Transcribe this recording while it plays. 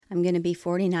I'm going to be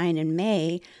 49 in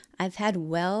May. I've had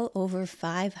well over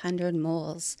 500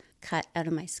 moles cut out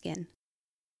of my skin.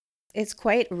 It's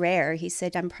quite rare. He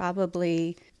said I'm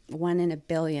probably 1 in a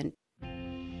billion.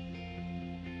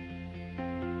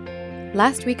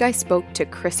 Last week I spoke to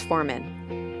Chris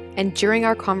Foreman, and during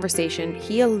our conversation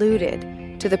he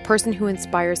alluded to the person who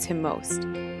inspires him most,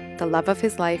 the love of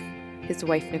his life, his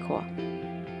wife Nicole.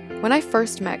 When I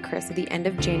first met Chris at the end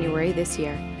of January this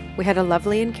year, we had a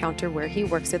lovely encounter where he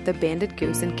works at the Banded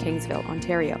Goose in Kingsville,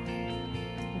 Ontario.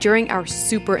 During our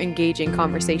super engaging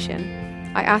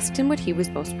conversation, I asked him what he was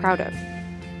most proud of.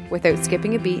 Without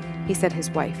skipping a beat, he said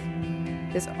his wife.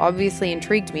 This obviously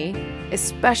intrigued me,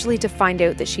 especially to find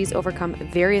out that she's overcome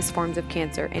various forms of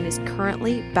cancer and is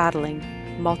currently battling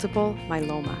multiple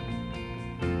myeloma.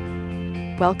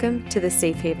 Welcome to The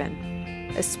Safe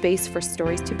Haven, a space for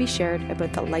stories to be shared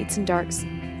about the lights and darks,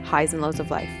 highs and lows of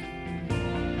life.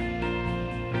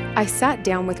 I sat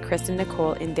down with Chris and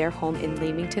Nicole in their home in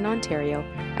Leamington, Ontario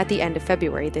at the end of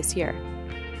February this year.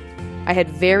 I had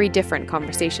very different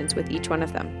conversations with each one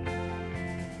of them.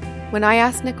 When I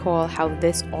asked Nicole how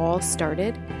this all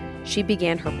started, she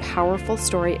began her powerful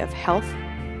story of health,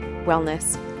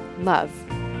 wellness, love,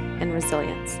 and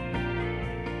resilience.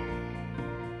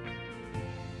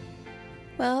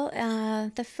 Well,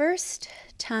 the first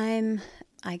time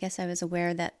I guess I was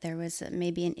aware that there was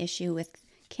maybe an issue with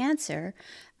cancer,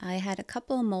 I had a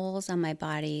couple of moles on my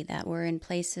body that were in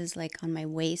places like on my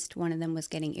waist. One of them was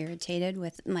getting irritated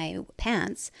with my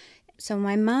pants. So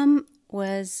my mom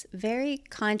was very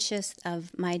conscious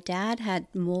of my dad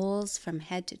had moles from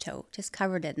head to toe, just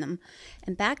covered in them.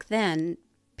 And back then,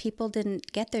 people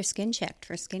didn't get their skin checked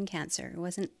for skin cancer.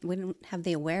 We didn't have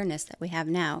the awareness that we have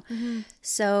now. Mm-hmm.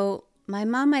 So my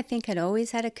mom, I think, had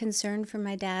always had a concern for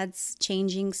my dad's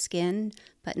changing skin,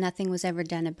 but nothing was ever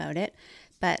done about it.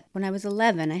 But when I was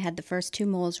 11, I had the first 2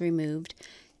 moles removed.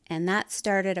 And that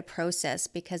started a process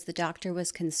because the doctor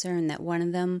was concerned that one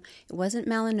of them, it wasn't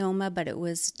melanoma, but it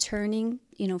was turning,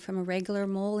 from a regular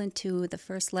mole into the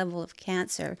first level of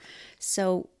cancer.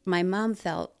 So my mom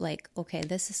felt like, okay,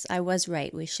 I was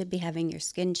right. We should be having your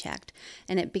skin checked.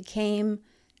 And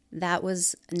that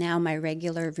was now my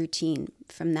regular routine.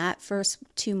 From that first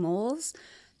 2 moles,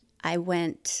 I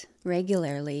went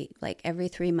regularly, like every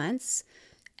 3 months,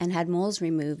 and had moles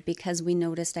removed because we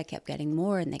noticed I kept getting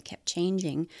more and they kept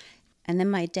changing. And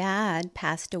then my dad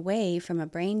passed away from a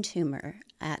brain tumor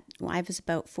I was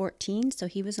about 14, so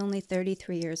he was only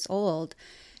 33 years old.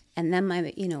 And then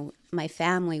my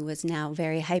family was now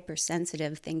very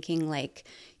hypersensitive, thinking like,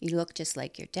 you look just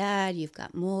like your dad, you've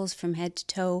got moles from head to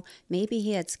toe. Maybe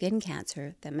he had skin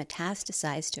cancer that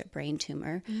metastasized to a brain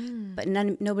tumor, but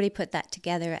nobody put that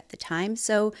together at the time.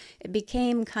 So it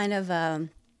became kind of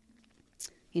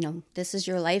this is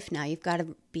your life now. You've got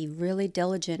to be really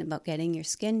diligent about getting your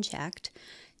skin checked.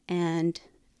 And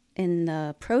in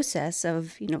the process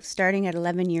of, starting at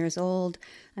 11 years old,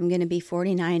 I'm going to be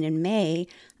 49 in May,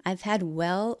 I've had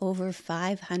well over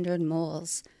 500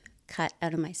 moles cut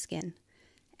out of my skin.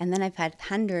 And then I've had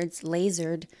hundreds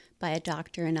lasered by a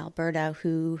doctor in Alberta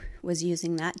who was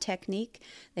using that technique.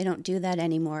 They don't do that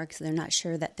anymore because they're not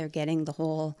sure that they're getting the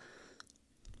whole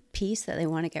piece that they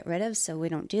want to get rid of, so we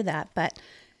don't do that. But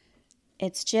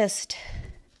it's just,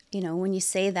 when you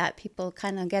say that, people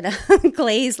kind of get a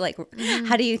glaze, like,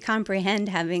 how do you comprehend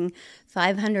having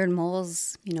 500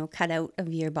 moles, cut out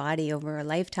of your body over a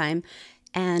lifetime?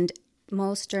 And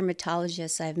most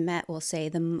dermatologists I've met will say,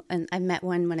 and I met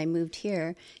one when I moved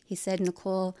here, he said,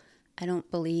 Nicole, I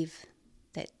don't believe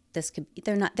that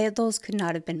those could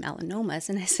not have been melanomas.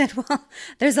 And I said, well,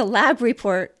 there's a lab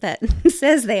report that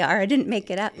says they are. I didn't make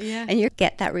it up. Yeah. And you'll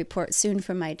get that report soon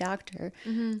from my doctor.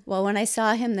 Mm-hmm. Well, when I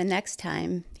saw him the next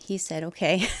time, he said,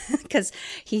 okay, because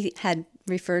he had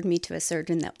referred me to a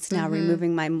surgeon that's now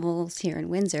removing my moles here in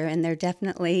Windsor. And they're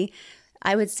definitely,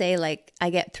 I would say, like,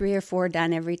 I get 3 or 4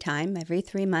 done every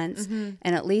 3 months, and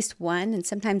at least one, and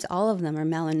sometimes all of them are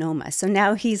melanoma. So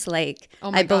now he's like, oh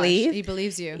my gosh, he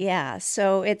believes you. Yeah,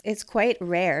 so it's quite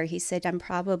rare. He said, I'm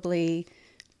probably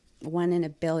 1 in a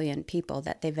billion people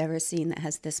that they've ever seen that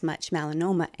has this much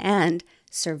melanoma and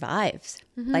survives.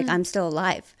 Like, I'm still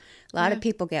alive. A lot of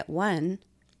people get one,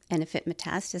 and if it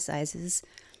metastasizes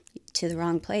to the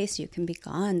wrong place, you can be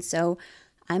gone. So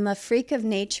I'm a freak of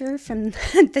nature from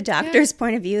the doctor's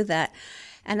point of view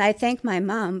and I thank my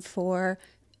mom for,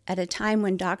 at a time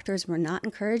when doctors were not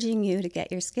encouraging you to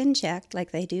get your skin checked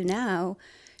like they do now,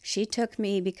 she took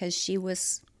me because she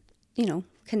was,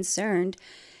 concerned.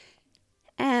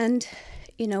 And,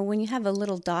 when you have a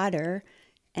little daughter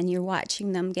and you're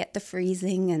watching them get the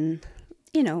freezing and,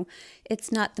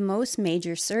 it's not the most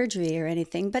major surgery or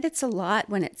anything, but it's a lot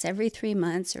when it's every 3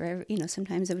 months or,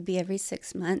 sometimes it would be every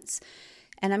 6 months.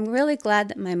 And I'm really glad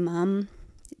that my mom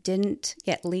didn't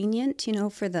get lenient,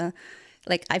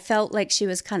 I felt like she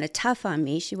was kind of tough on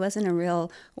me. She wasn't a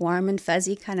real warm and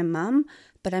fuzzy kind of mom,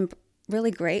 but I'm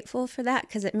really grateful for that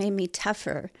because it made me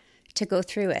tougher to go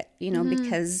through it,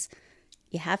 because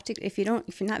you have to, if you're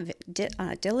not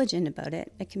diligent about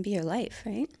it, it can be your life,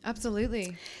 right?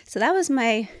 Absolutely. So that was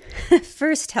my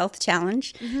first health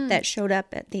challenge that showed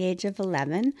up at the age of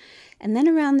 11. And then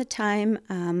around the time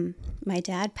my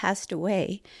dad passed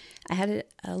away, I had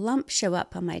a lump show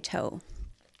up on my toe.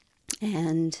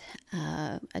 And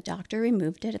a doctor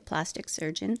removed it, a plastic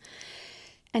surgeon.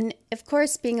 And of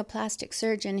course, being a plastic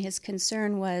surgeon, his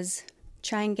concern was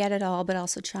try and get it all, but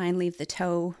also try and leave the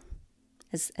toe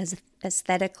as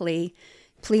aesthetically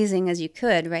pleasing as you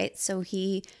could, right? So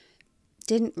he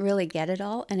didn't really get it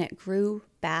all, and it grew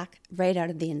back right out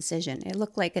of the incision. It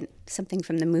looked like something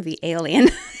from the movie Alien.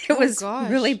 It was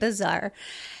really bizarre.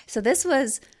 So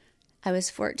I was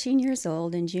 14 years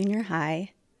old in junior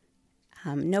high.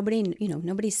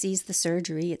 Nobody sees the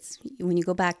surgery. It's when you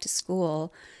go back to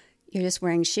school, you're just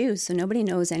wearing shoes, so nobody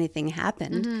knows anything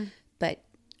happened. But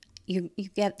you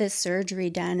get this surgery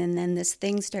done, and then this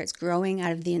thing starts growing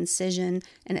out of the incision,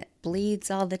 and it bleeds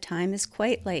all the time. It's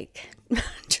quite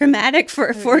traumatic for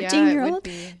a 14-year-old.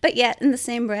 But yet, in the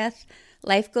same breath,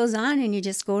 life goes on, and you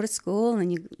just go to school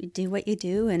and you do what you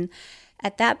do. And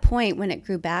at that point, when it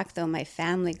grew back, though, my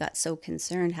family got so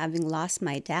concerned, having lost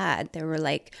my dad. They were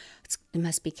like, it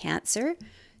must be cancer.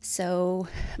 So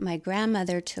my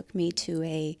grandmother took me to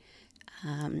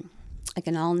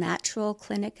an all-natural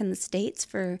clinic in the States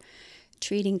for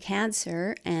treating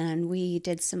cancer, and we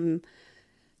did some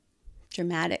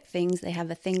dramatic things. They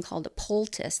have a thing called a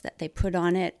poultice that they put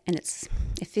on it, and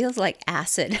it feels like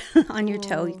acid on your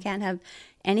toe. You can't have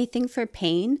anything for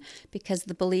pain because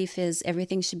the belief is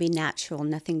everything should be natural,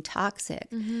 nothing toxic.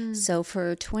 So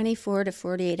for 24 to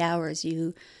 48 hours,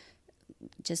 you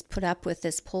just put up with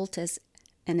this poultice,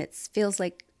 and it feels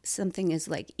like something is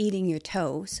like eating your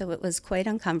toe. So it was quite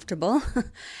uncomfortable.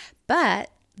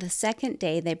 But the second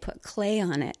day they put clay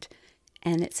on it,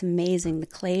 and it's amazing. The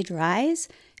clay dries,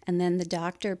 and then the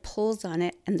doctor pulls on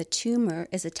it, and the tumor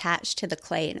is attached to the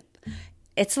clay.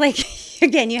 It's like,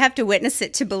 again, you have to witness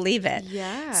it to believe it.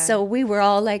 Yeah. So we were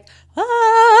all like,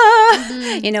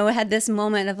 had this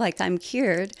moment of I'm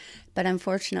cured. But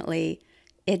unfortunately,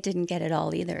 it didn't get it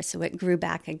all either. So it grew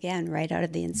back again right out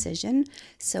of the incision.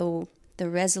 So the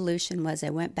resolution was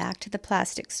I went back to the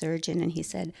plastic surgeon, and he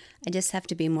said, I just have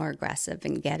to be more aggressive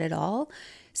and get it all.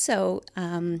 So,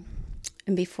 and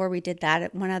before we did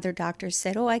that, one other doctor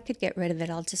said, I could get rid of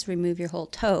it. I'll just remove your whole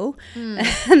toe.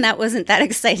 And that wasn't that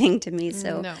exciting to me.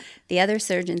 So the other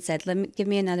surgeon said, give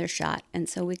me another shot. And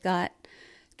so we got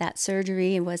that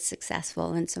surgery and was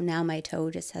successful. And so now my toe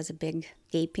just has a big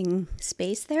gaping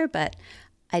space there, but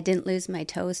I didn't lose my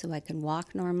toe, so I can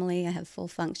walk normally. I have full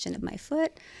function of my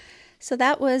foot. So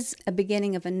that was a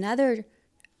beginning of another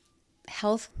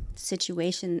health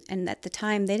situation. And at the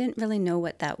time, they didn't really know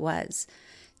what that was.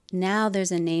 Now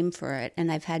there's a name for it.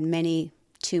 And I've had many,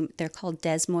 they're called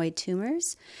desmoid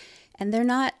tumors. And they're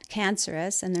not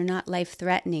cancerous and they're not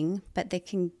life-threatening, but they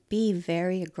can be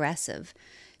very aggressive.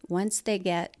 Once they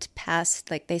get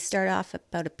past, they start off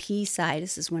about a pea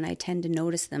size, is when I tend to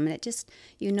notice them. And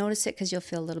you notice it because you'll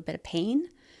feel a little bit of pain.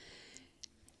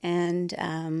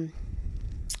 And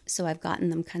so I've gotten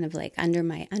them kind of under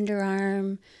my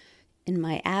underarm, in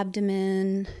my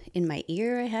abdomen, in my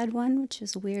ear I had one, which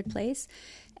is a weird place.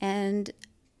 And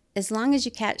as long as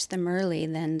you catch them early,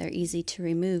 then they're easy to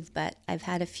remove. But I've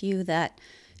had a few that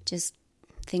just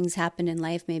things happened in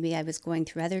life. Maybe I was going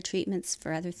through other treatments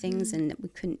for other things and we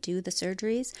couldn't do the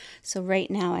surgeries. So right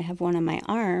now I have one on my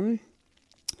arm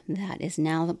that is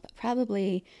now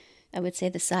probably, I would say,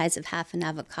 the size of half an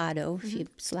avocado if you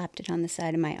slapped it on the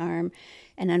side of my arm.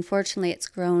 And unfortunately it's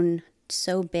grown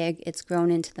so big, it's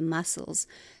grown into the muscles,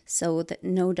 so that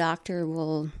no doctor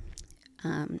will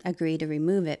agree to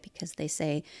remove it because they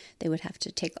say they would have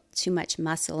to take too much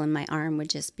muscle and my arm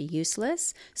would just be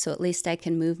useless. So at least I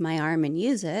can move my arm and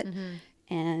use it.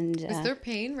 And is there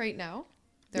pain right now?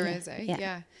 There is,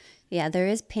 eh? Yeah, there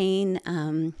is pain.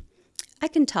 I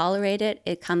can tolerate it.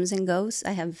 It comes and goes.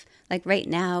 I have, right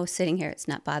now, sitting here, it's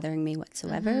not bothering me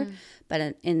whatsoever.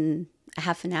 But in a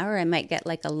half an hour, I might get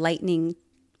a lightning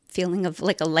feeling of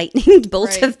a lightning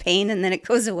bolt of pain, and then it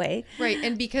goes away. Right.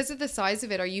 And because of the size of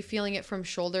it, are you feeling it from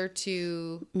shoulder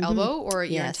to elbow or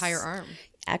your entire arm?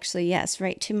 Actually, yes,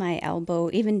 right to my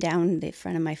elbow, even down the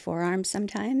front of my forearm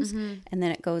sometimes. And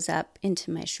then it goes up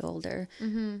into my shoulder.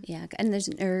 Yeah. And there's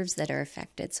nerves that are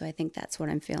affected. So I think that's what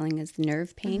I'm feeling is the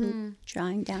nerve pain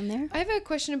drawing down there. I have a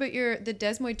question about the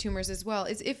desmoid tumors as well.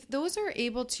 Is if those are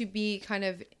able to be kind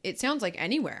of, it sounds like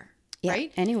anywhere, Yeah,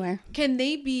 right? anywhere. Can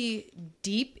they be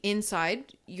deep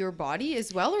inside your body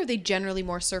as well, or are they generally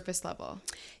more surface level?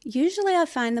 Usually I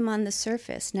find them on the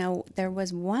surface. Now, there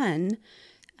was one,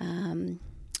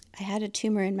 I had a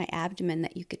tumor in my abdomen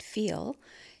that you could feel.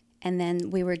 And then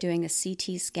we were doing a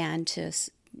CT scan to,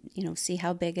 see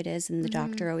how big it is. And the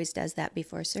doctor always does that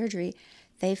before surgery.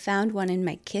 They found one in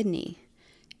my kidney.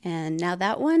 And now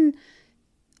that one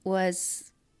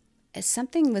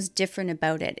something was different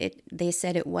about it. They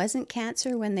said it wasn't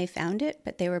cancer when they found it,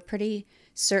 but they were pretty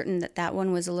certain that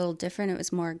one was a little different. It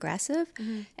was more aggressive.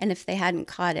 And if they hadn't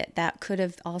caught it, that could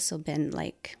have also been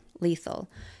like lethal.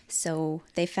 So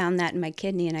they found that in my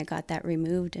kidney, and I got that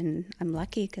removed, and I'm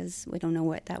lucky because we don't know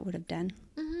what that would have done.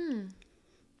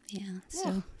 Yeah,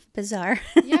 so bizarre.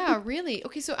 Yeah, really.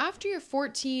 Okay, so after you're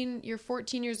 14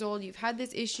 years old, you've had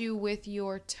this issue with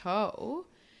your toe,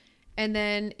 and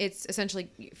then it's essentially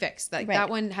fixed. Like that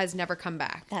one has never come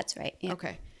back. That's right. Yeah.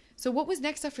 Okay. So what was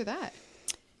next after that?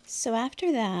 So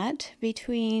after that,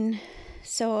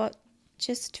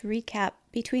 just to recap,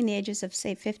 between the ages of,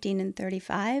 say, 15 and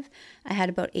 35, I had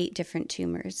about 8 different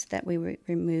tumors that we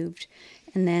removed.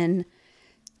 And then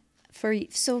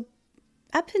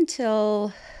up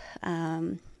until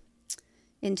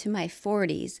into my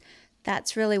 40s,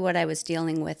 that's really what I was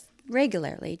dealing with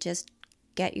regularly. Just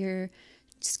get your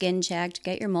skin checked,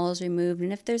 get your moles removed.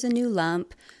 And if there's a new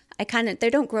lump, they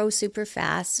don't grow super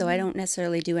fast, so I don't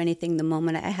necessarily do anything the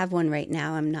moment. I have one right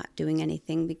now. I'm not doing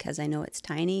anything because I know it's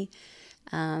tiny.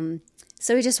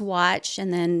 So we just watch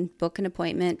and then book an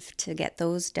appointment to get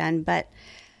those done. But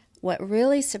what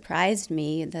really surprised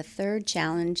me, the third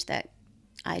challenge that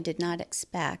I did not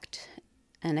expect,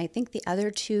 and I think the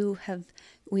other two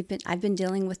I've been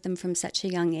dealing with them from such a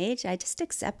young age. I just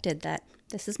accepted that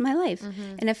this is my life.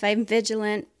 And if I'm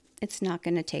vigilant, it's not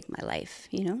going to take my life,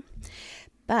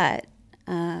 But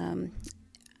I'm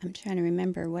trying to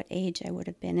remember what age I would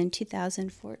have been in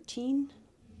 2014.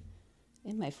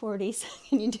 In my 40s.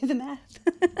 Can you do the math?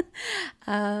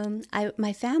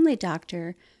 My family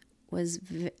doctor was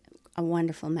a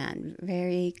wonderful man,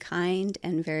 very kind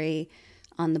and very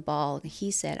on the ball.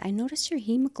 He said, I noticed your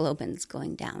hemoglobin's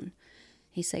going down.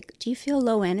 He's like, do you feel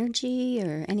low energy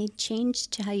or any change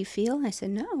to how you feel? And I said,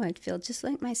 no, I feel just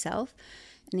like myself.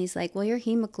 And he's like, well, your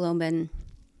hemoglobin,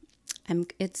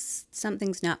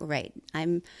 something's not right.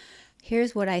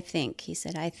 Here's what I think. He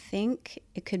said, I think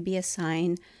it could be a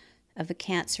sign of a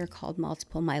cancer called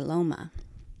multiple myeloma.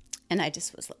 And I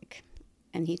just was like,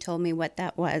 and he told me what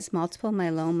that was. Multiple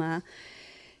myeloma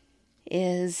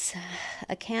is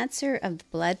a cancer of the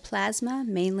blood plasma,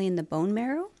 mainly in the bone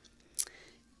marrow.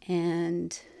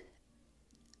 And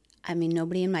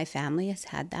nobody in my family has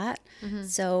had that.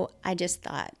 So I just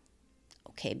thought,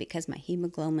 okay, because my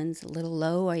hemoglobin's a little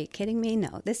low, are you kidding me?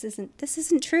 No, this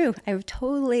isn't true. I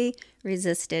totally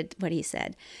resisted what he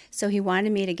said. So he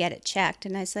wanted me to get it checked,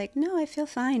 and I was like, no, I feel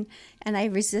fine. And I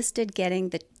resisted getting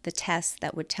the test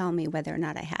that would tell me whether or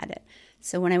not I had it.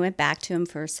 So when I went back to him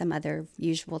for some other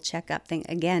usual checkup thing,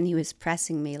 again, he was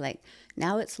pressing me like,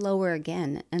 now it's lower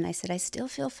again. And I said, I still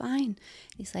feel fine.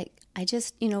 He's like,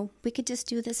 we could just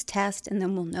do this test and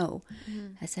then we'll know.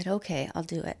 I said, okay, I'll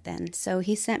do it then. So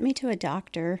he sent me to a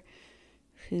doctor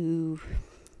who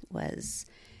was,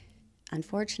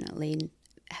 unfortunately,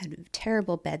 had a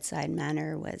terrible bedside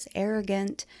manner, was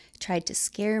arrogant, tried to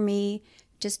scare me,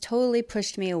 just totally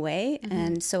pushed me away.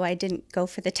 And so I didn't go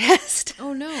for the test.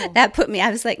 Oh, no. That put me, I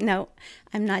was like, no,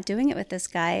 I'm not doing it with this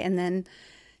guy. And then,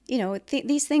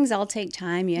 these things all take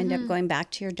time. You end up going back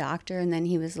to your doctor. And then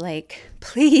he was like,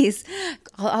 please,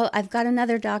 I've got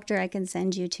another doctor I can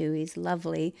send you to. He's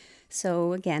lovely.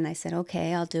 So again, I said,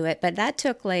 okay, I'll do it. But that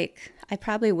took I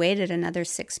probably waited another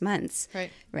 6 months,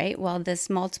 right? While this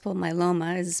multiple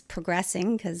myeloma is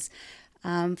progressing, because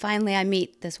finally I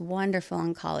meet this wonderful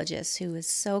oncologist who was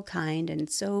so kind and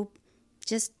so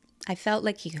just, I felt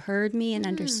like he heard me and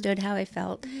understood how I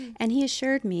felt. And he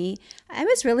assured me, I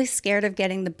was really scared of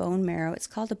getting the bone marrow. It's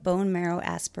called a bone marrow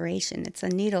aspiration. It's a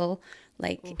needle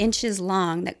inches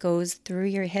long that goes through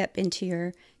your hip into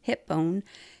your hip bone.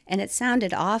 And it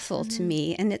sounded awful to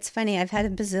me. And it's funny, I've had a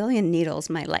bazillion needles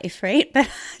my life, right? But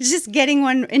just getting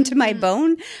one into my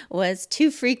bone was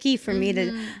too freaky for me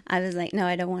to, I was like, no,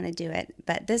 I don't want to do it.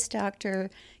 But this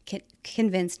doctor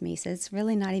convinced me, said it's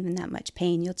really not even that much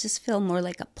pain. You'll just feel more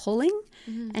like a pulling.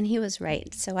 And he was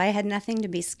right. So I had nothing to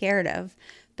be scared of.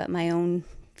 but my own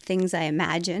things I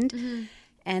imagined. Mm-hmm.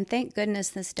 And thank goodness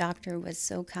this doctor was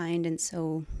so kind and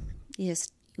so he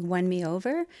just won me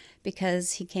over,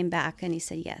 because he came back and he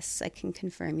said, yes, I can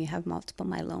confirm you have multiple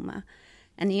myeloma.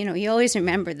 And, you know, you always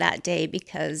remember that day,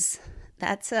 because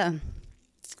it's a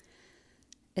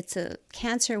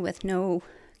cancer with no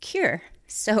cure.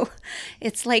 So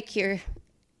it's like you've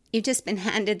just been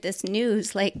handed this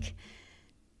news, like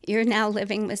you're now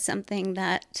living with something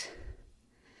that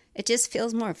it just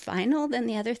feels more final than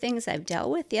the other things I've dealt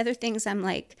with. The other things I'm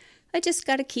like, I just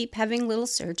got to keep having little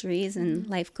surgeries and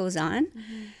life goes on.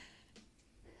 Mm-hmm.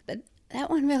 But that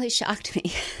one really shocked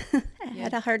me. I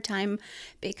had a hard time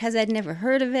because I'd never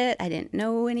heard of it. I didn't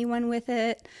know anyone with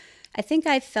it. I think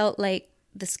I felt like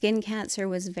the skin cancer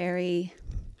was I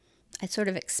sort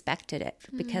of expected it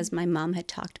because my mom had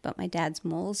talked about my dad's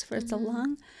moles for so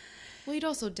long. Well, you'd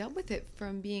also dealt with it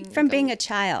from being a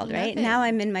child, 11. Right? Now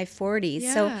I'm in my 40s.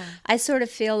 Yeah. So I sort of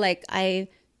feel like I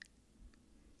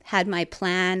had my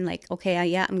plan, like, okay,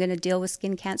 I'm going to deal with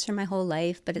skin cancer my whole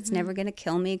life, but it's never going to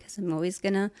kill me because I'm always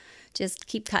going to just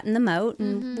keep cutting them out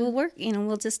and we'll work,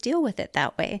 we'll just deal with it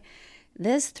that way.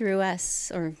 This threw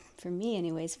us, or for me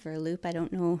anyways, for a loop. I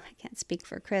don't know, I can't speak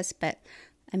for Chris, but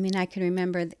I mean, I can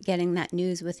remember getting that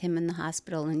news with him in the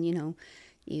hospital and,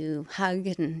 you hug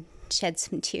and shed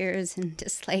some tears and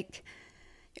just like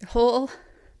your whole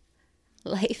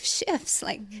life shifts.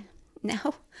 Like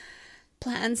now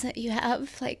plans that you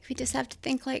have, like we just have to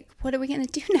think like, what are we going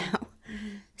to do now?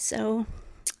 So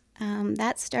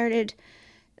that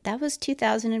was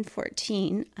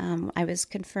 2014. I was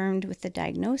confirmed with the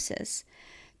diagnosis,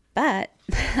 but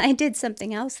I did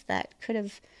something else that could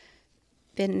have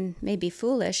been maybe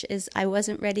foolish, is I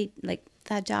wasn't ready. Like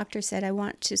that doctor said, I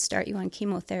want to start you on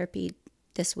chemotherapy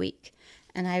this week.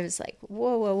 And I was like,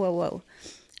 whoa.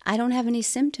 I don't have any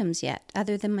symptoms yet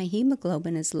other than my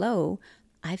hemoglobin is low.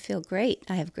 I feel great.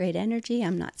 I have great energy.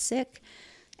 I'm not sick.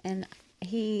 And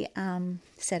he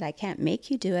said, I can't make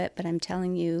you do it, but I'm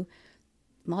telling you,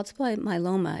 multiple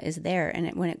myeloma is there. And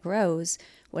when it grows,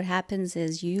 what happens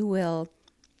is you will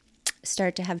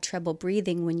start to have trouble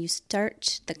breathing. When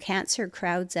the cancer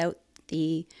crowds out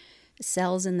the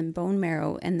cells in the bone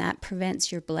marrow, and that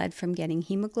prevents your blood from getting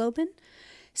hemoglobin.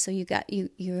 So you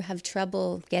have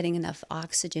trouble getting enough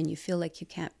oxygen. You feel like you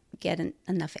can't get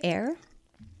enough air.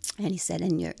 And he said,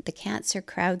 the cancer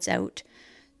crowds out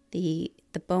the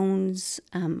bones.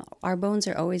 Our bones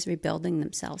are always rebuilding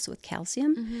themselves with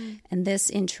calcium, and this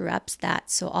interrupts that.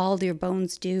 So all your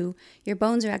bones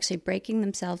are actually breaking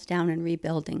themselves down and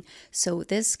rebuilding. So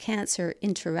this cancer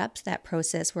interrupts that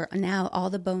process, where now all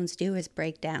the bones do is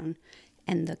break down,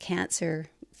 and the cancer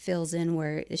fills in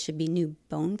where it should be new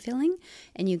bone filling,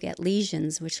 and you get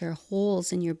lesions, which are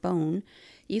holes in your bone.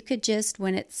 You could just,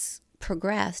 when it's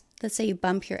progressed, let's say you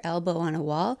bump your elbow on a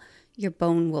wall, your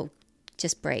bone will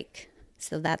just break.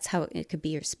 So that's how it could be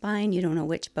your spine. You don't know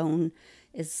which bone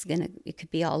it could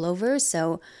be all over.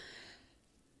 So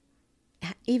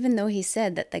even though he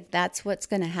said that that's what's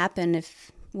going to happen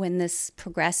when this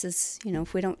progresses,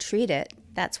 if we don't treat it,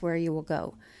 that's where you will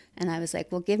go. And I was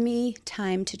like, well, give me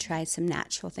time to try some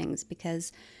natural things,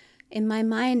 because in my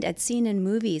mind, I'd seen in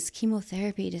movies,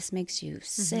 chemotherapy just makes you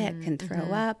sick and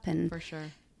throw up. And for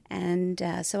sure. And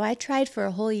so I tried for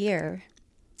a whole year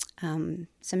some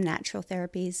natural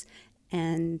therapies,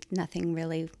 and nothing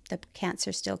really. The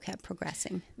cancer still kept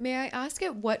progressing. May I ask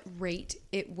at what rate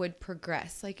it would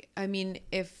progress? Like, I mean,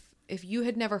 if you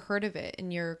had never heard of it,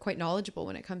 and you're quite knowledgeable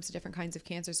when it comes to different kinds of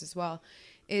cancers as well,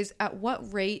 is at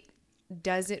what rate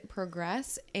does it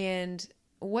progress, and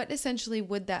what essentially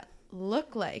would that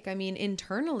look like? I mean,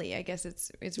 internally, I guess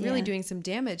it's really doing some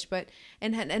damage, but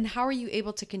and how are you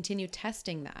able to continue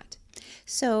testing that?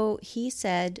 So he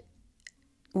said,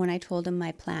 when I told him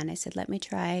my plan, I said, let me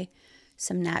try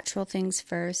some natural things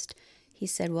first. He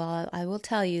said, well, I will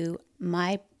tell you,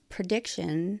 my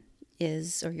prediction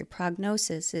is, or your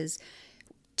prognosis is,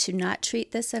 to not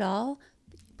treat this at all.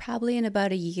 Probably in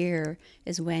about a year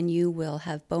is when you will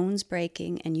have bones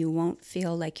breaking, and you won't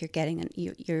feel like you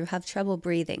have trouble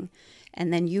breathing,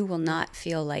 and then you will not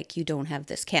feel like you don't have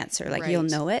this cancer. Like You'll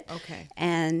know it. Okay.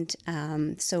 And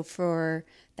so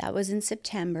that was in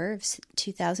September of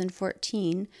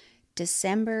 2014.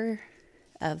 December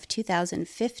of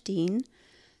 2015,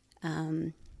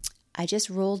 I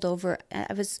just rolled over.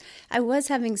 I was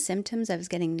having symptoms. I was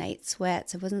getting night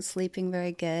sweats. I wasn't sleeping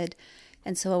very good.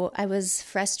 And so I was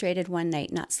frustrated one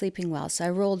night, not sleeping well. So I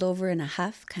rolled over in a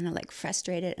huff, kind of like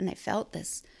frustrated. And I felt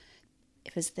this,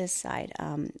 it was this side,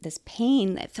 this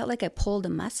pain. It felt like I pulled a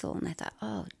muscle. And I thought,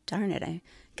 oh, darn it. I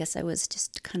guess I was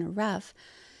just kind of rough.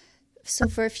 So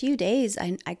for a few days,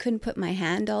 I couldn't put my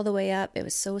hand all the way up. It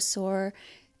was so sore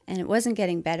and it wasn't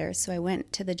getting better. So I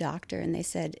went to the doctor and they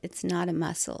said, it's not a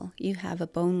muscle. You have a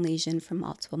bone lesion from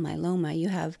multiple myeloma. You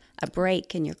have a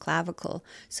break in your clavicle.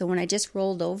 So when I just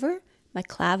rolled over, my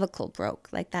clavicle broke.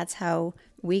 Like that's how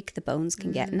weak the bones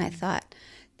can get. And I thought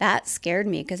that scared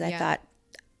me because I thought,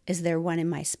 is there one in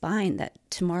my spine that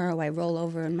tomorrow I roll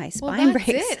over and my spine breaks?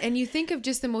 That's it. And you think of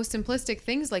just the most simplistic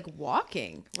things like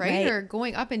walking, right? Or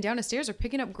going up and down the stairs or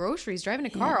picking up groceries, driving a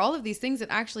car, all of these things that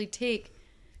actually take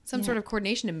some sort of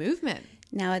coordination and movement.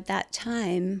 Now at that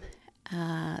time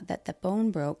that the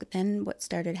bone broke, then what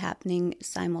started happening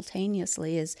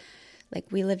simultaneously is like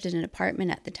we lived in an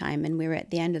apartment at the time and we were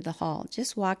at the end of the hall.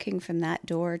 Just walking from that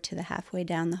door to the halfway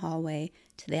down the hallway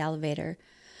to the elevator,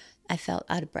 I felt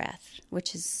out of breath,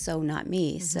 which is so not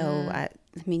me. So, I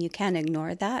mean, you can't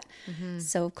ignore that.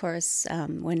 So, of course,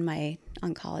 when my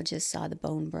oncologist saw the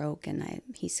bone broke and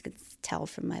he could tell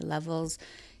from my levels,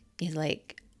 he's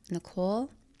like,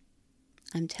 Nicole,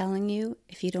 I'm telling you,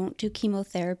 if you don't do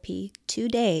chemotherapy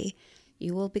today,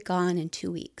 you will be gone in 2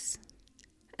 weeks.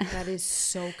 That is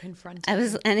so confronting.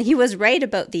 And he was right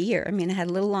about the year. I mean, I had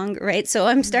a little longer, right? So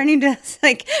I'm starting to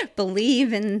like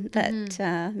believe in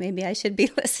that maybe I should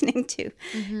be listening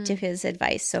to his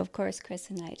advice. So of course, Chris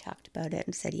and I talked about it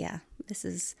and said, yeah,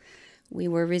 we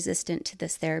were resistant to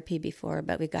this therapy before,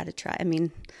 but we got to try. I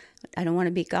mean, I don't want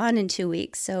to be gone in 2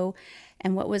 weeks. So,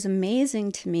 and what was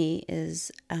amazing to me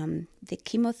is the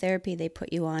chemotherapy they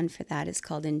put you on for that is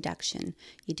called induction.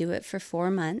 You do it for 4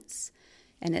 months.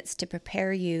 And it's to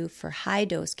prepare you for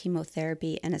high-dose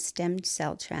chemotherapy and a stem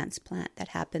cell transplant that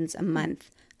happens a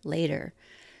month later.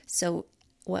 So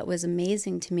what was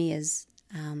amazing to me is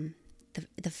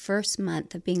the first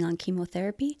month of being on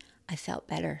chemotherapy, I felt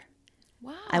better.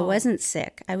 Wow. I wasn't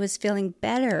sick. I was feeling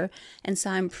better and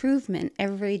saw improvement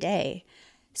every day.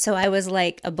 So I was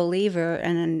like a believer,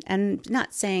 and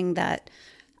not saying that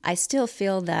I still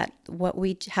feel that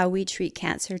how we treat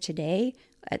cancer today,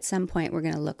 at some point we're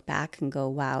going to look back and go,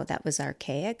 wow, that was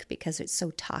archaic because it's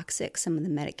so toxic, some of the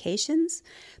medications.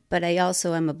 But I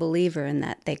also am a believer in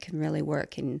that they can really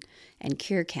work and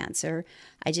cure cancer.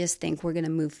 I just think we're going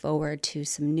to move forward to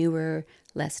some newer,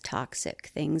 less toxic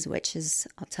things, which is,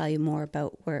 I'll tell you more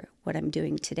about what I'm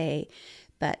doing today.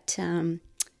 But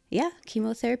yeah,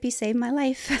 chemotherapy saved my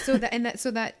life. So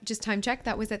that just time check,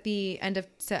 that was at the end of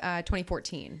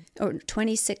 2014. Or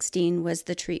 2016 was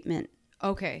the treatment.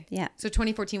 Okay. Yeah. So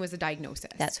 2014 was the diagnosis.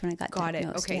 That's when I got diagnosed. Got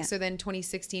it. Okay. Yeah. So then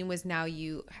 2016 was now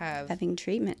you have... having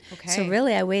treatment. Okay. So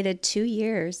really I waited 2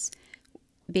 years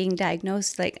being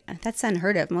diagnosed. Like, that's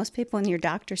unheard of. Most people when your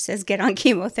doctor says get on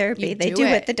chemotherapy, they do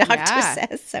what the doctor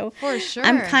says. So for sure.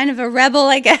 I'm kind of a rebel,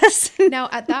 I guess. Now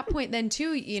at that point then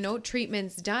too,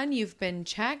 treatment's done, you've been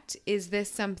checked. Is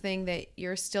this something that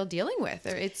you're still dealing with,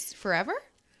 or it's forever?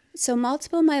 So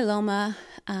multiple myeloma,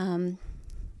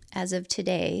 as of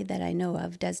today that I know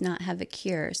of, does not have a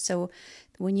cure. So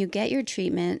when you get your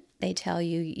treatment, they tell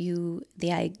you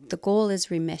the goal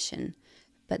is remission,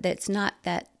 but that's not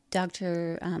that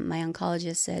my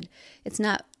oncologist said, it's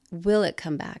not will it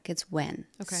come back, it's when.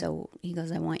 Okay. So he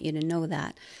goes, I want you to know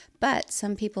that. But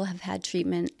some people have had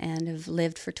treatment and have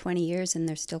lived for 20 years and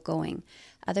they're still going.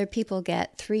 Other people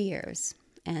get 3 years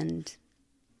and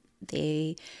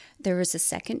there is a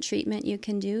second treatment you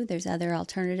can do. There's other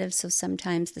alternatives. So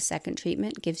sometimes the second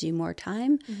treatment gives you more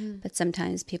time, but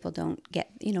sometimes people don't get,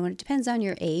 and it depends on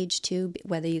your age too,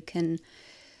 whether you can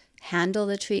handle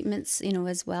the treatments,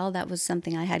 as well. That was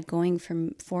something I had going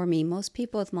for me. Most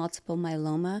people with multiple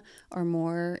myeloma are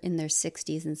more in their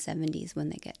 60s and 70s when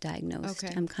they get diagnosed.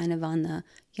 Okay. I'm kind of on the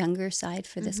younger side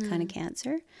for this kind of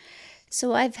cancer.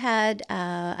 So I've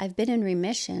been in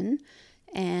remission.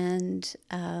 And,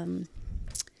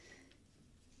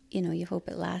 you hope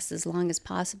it lasts as long as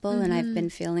possible. And I've been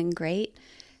feeling great.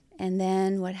 And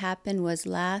then what happened was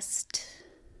a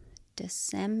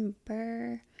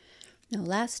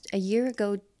year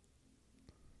ago,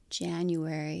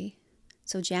 January.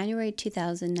 So January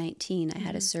 2019, I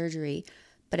had a surgery,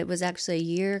 but it was actually a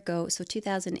year ago. So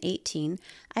 2018,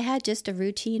 I had just a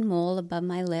routine mole above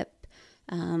my lip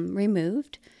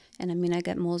removed. And I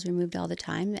get moles removed all the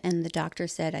time. And the doctor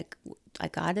said, I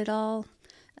got it all.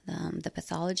 The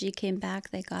pathology came back.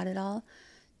 They got it all.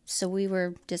 So we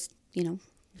were just,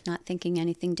 not thinking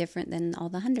anything different than all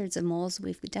the hundreds of moles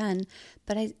we've done.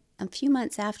 But a few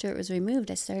months after it was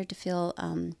removed, I started to feel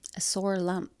a sore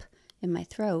lump in my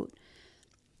throat.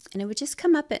 And it would just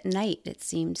come up at night, it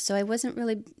seemed. So I wasn't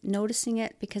really noticing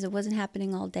it because it wasn't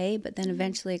happening all day. But then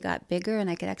eventually it got bigger and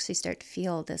I could actually start to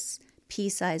feel this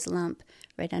pea-sized lump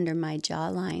right under my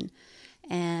jawline.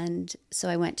 And so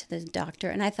I went to the doctor,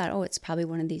 and I thought, oh, it's probably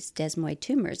one of these desmoid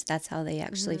tumors. That's how they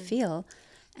actually feel.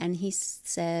 And he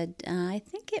said, I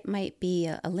think it might be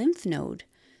a lymph node,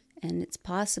 and it's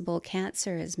possible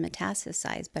cancer is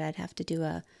metastasized, but I'd have to do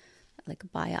a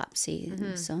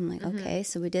biopsy. So I'm like, okay.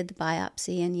 So we did the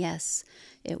biopsy, and yes,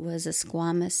 it was a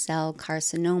squamous cell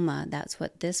carcinoma. That's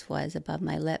what this was above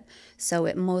my lip. So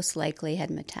it most likely had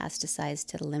metastasized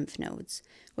to the lymph nodes,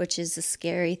 which is a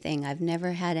scary thing. I've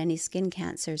never had any skin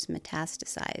cancers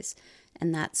metastasize.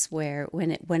 And that's where,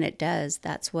 when it does,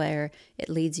 that's where it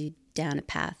leads you down a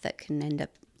path that can end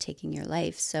up taking your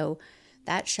life. So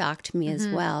that shocked me as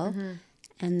well.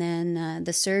 And then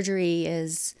the surgery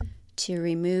is to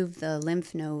remove the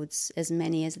lymph nodes, as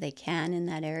many as they can in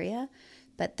that area.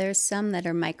 But there's some that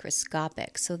are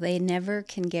microscopic, so they never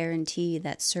can guarantee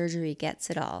that surgery gets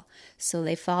it all. So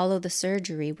they follow the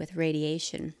surgery with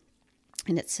radiation.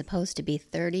 And it's supposed to be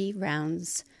 30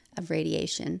 rounds of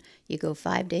radiation. You go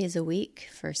 5 days a week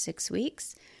for 6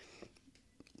 weeks.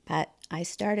 But I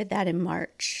started that in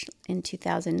March in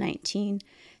 2019,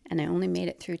 and I only made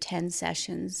it through 10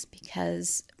 sessions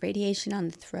because radiation on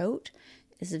the throat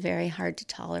is very hard to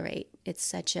tolerate. It's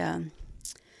such a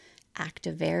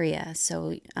active area.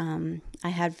 So I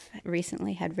have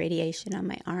recently had radiation on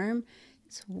my arm.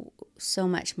 It's so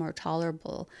much more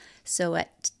tolerable. So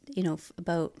at,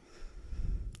 about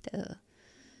the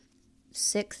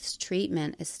 6th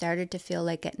treatment, it started to feel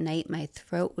like at night my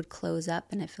throat would close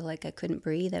up and I feel like I couldn't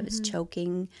breathe. I was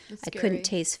choking. I couldn't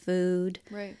taste food.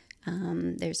 Right.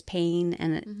 There's pain,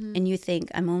 and you think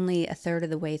I'm only a third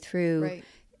of the way through. Right.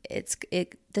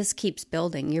 This keeps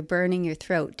building. You're burning your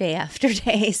throat day after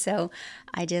day. So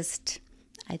I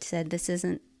said, this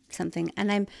isn't something,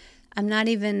 and I'm not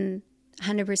even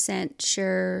 100%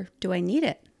 sure. Do I need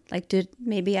it? Like,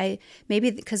 maybe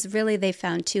because really they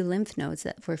found 2 lymph nodes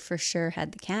that were for sure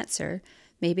had the cancer.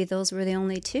 Maybe those were the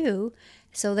only 2.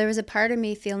 So there was a part of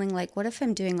me feeling like, what if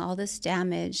I'm doing all this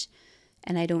damage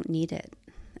and I don't need it?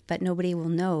 But nobody will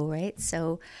know, right?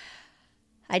 So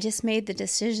I just made the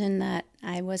decision that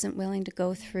I wasn't willing to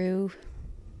go through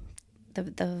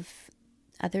the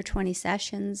other 20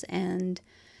 sessions, and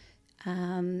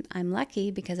I'm lucky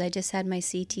because I just had my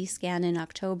CT scan in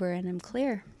October and I'm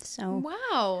clear. So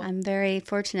wow, I'm very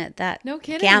fortunate that no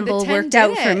kidding. gamble worked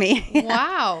out for me.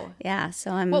 Wow. Yeah.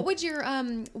 So I'm. What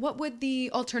would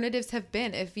the alternatives have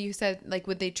been if you said, like,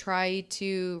 would they try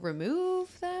to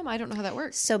remove them? I don't know how that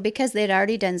works. So because they'd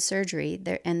already done surgery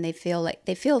and they feel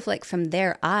like from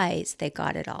their eyes they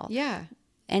got it all. Yeah.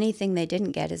 Anything they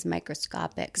didn't get is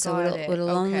microscopic. So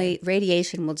it'll only,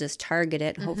 radiation will just target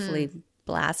it, hopefully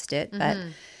blast it, but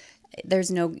there's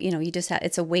no, you just have,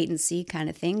 it's a wait and see kind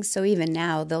of thing. So even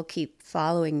now they'll keep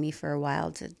following me for a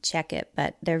while to check it,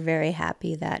 but they're very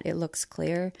happy that it looks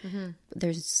clear.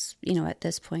 There's, at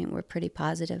this point we're pretty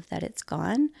positive that it's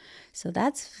gone. So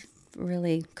that's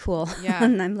really cool. Yeah.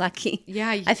 And I'm lucky. Yeah.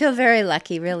 I feel very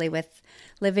lucky really with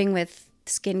living with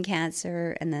skin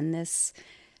cancer and then this,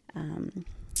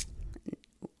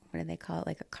 what do they call it?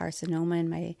 Like a carcinoma in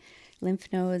my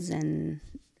lymph nodes and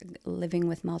living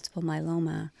with multiple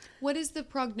myeloma. What is the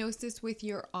prognosis with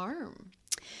your arm?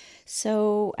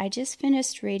 So I just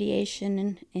finished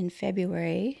radiation in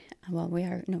February. Well,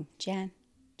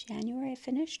 January I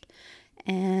finished.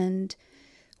 And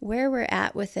where we're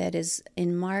at with it is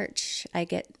in March, I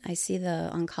see the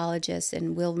oncologist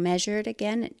and we'll measure it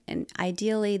again. And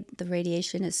ideally the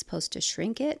radiation is supposed to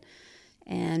shrink it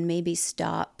and maybe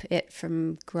stop it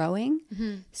from growing.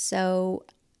 So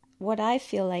what I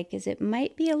feel like is it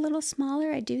might be a little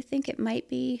smaller. I do think it might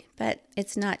be, but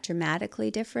it's not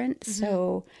dramatically different.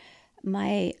 So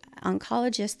my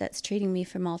oncologist that's treating me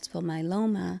for multiple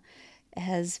myeloma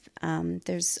has,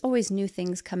 there's always new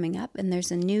things coming up, and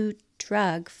there's a new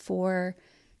drug for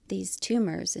these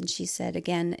tumors. And she said,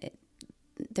 again,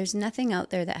 there's nothing out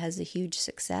there that has a huge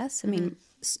success. I mean,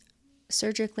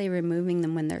 surgically removing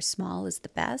them when they're small is the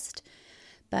best.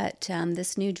 But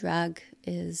this new drug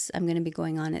I'm going to be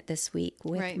going on it this week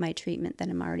with my treatment that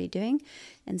I'm already doing.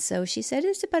 And so she said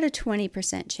it's about a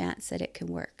 20% chance that it can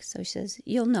work. So she says,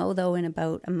 you'll know though in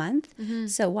about a month.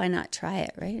 So why not try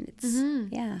it, right? It's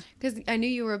yeah. Because I knew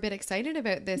you were a bit excited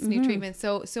about this new treatment.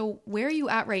 So where are you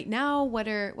at right now?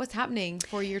 What's happening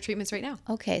for your treatments right now?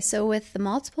 Okay. So with the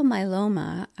multiple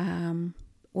myeloma,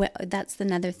 that's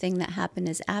another thing that happened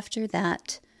is after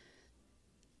that,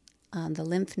 the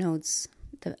lymph nodes,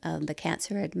 the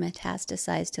cancer had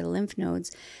metastasized to the lymph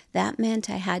nodes. That meant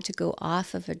I had to go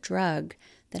off of a drug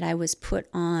that I was put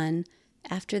on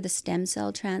after the stem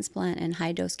cell transplant and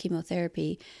high-dose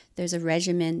chemotherapy. There's a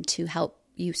regimen to help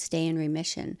you stay in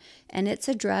remission. And it's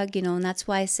a drug, and that's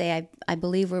why I say I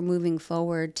believe we're moving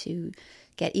forward to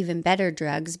get even better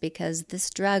drugs, because this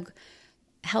drug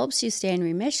helps you stay in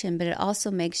remission, but it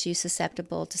also makes you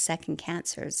susceptible to second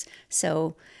cancers.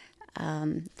 So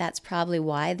that's probably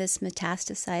why this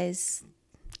metastasized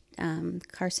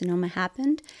carcinoma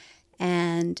happened.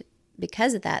 And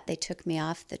because of that, they took me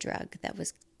off the drug that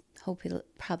was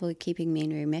probably keeping me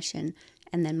in remission,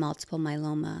 and then multiple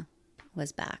myeloma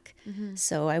was back.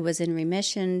 So I was in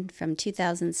remission from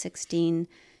 2016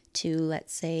 to,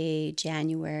 let's say,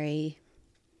 January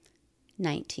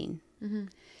 19.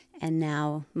 And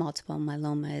now multiple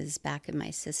myeloma is back in my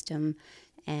system.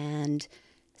 And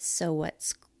so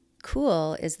what's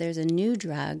cool is there's a new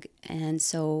drug. And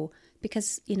so,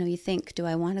 because, you think, do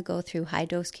I want to go through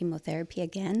high-dose chemotherapy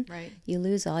again? Right. You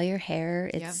lose all your hair.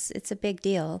 It's a big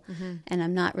deal. And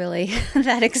I'm not really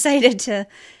that excited to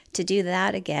do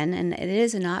that again. And it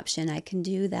is an option. I can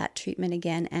do that treatment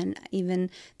again. And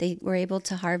even they were able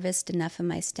to harvest enough of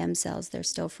my stem cells. They're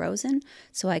still frozen.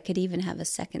 So I could even have a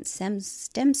second stem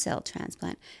cell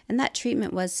transplant. And that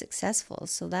treatment was successful.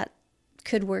 So that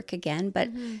could work again. But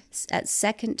at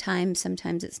second time,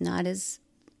 sometimes it's not as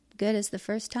good as the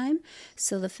first time.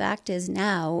 So the fact is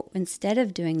now, instead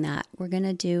of doing that, we're going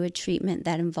to do a treatment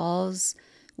that involves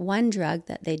one drug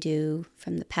that they do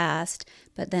from the past,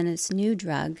 but then it's new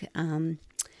drug. And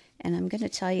I'm going to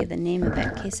tell you the name of it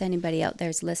in case anybody out there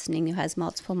is listening who has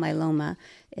multiple myeloma.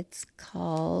 It's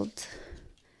called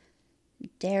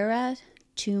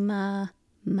daratumumab.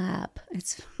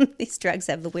 These drugs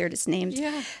have the weirdest names.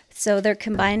 Yeah. So they're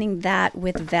combining that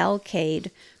with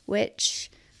Velcade, which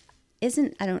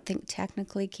isn't, I don't think,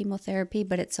 technically chemotherapy,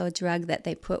 but it's a drug that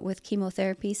they put with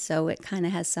chemotherapy, so it kind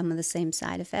of has some of the same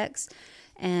side effects.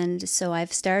 And so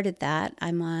I've started that.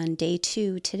 I'm on day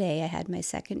 2 today. I had my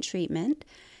second treatment.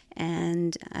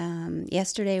 And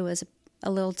yesterday was a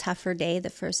little tougher day.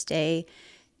 The first day,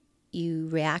 you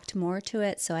react more to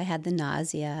it. So I had the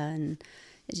nausea, and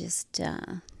it just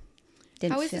didn't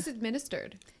How is feel... this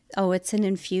administered? Oh, it's an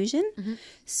infusion.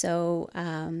 So,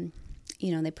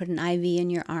 they put an IV in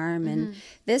your arm. And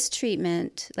this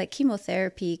treatment, like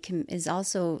chemotherapy, is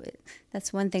also,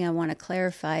 that's one thing I want to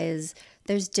clarify, is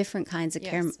there's different kinds of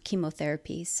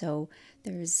chemotherapy. So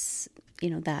there's,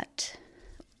 that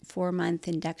 4-month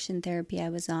induction therapy I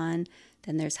was on.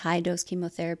 Then there's high-dose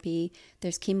chemotherapy.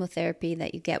 There's chemotherapy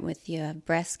that you get with you have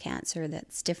breast cancer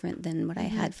that's different than what I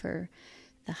had for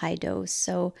the high dose.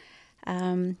 So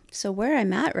where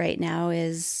I'm at right now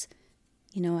is,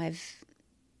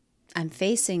 I'm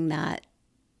facing that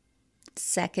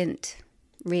second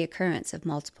reoccurrence of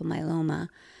multiple myeloma.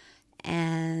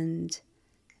 And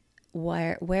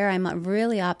where I'm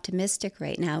really optimistic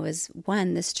right now is,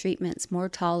 one, this treatment's more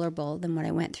tolerable than what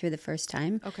I went through the first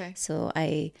time. Okay. So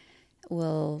I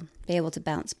will be able to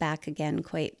bounce back again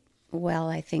quite well,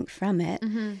 I think, from it.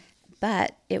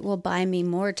 But it will buy me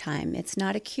more time. It's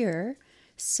not a cure.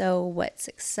 So what's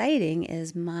exciting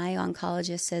is my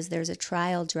oncologist says there's a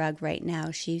trial drug right now.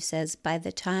 She says by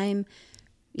the time,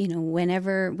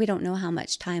 whenever, we don't know how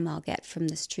much time I'll get from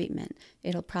this treatment.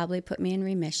 It'll probably put me in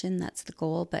remission. That's the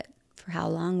goal. But for how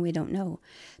long, we don't know.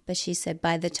 But she said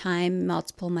by the time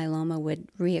multiple myeloma would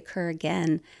reoccur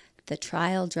again, the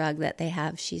trial drug that they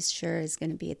have, she's sure is going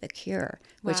to be the cure,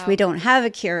 which we don't have a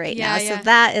cure right now. So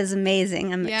that is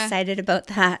amazing. I'm excited about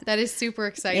that. That is super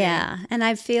exciting. Yeah. And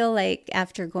I feel like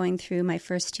after going through my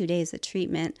first 2 days of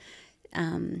treatment,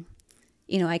 I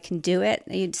can do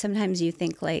it. Sometimes you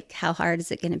think, like, how hard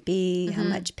is it going to be? How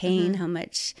much pain? How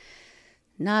much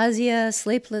nausea,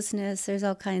 sleeplessness? There's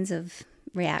all kinds of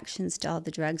reactions to all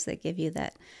the drugs they give you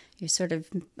that you're sort of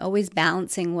always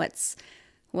balancing what's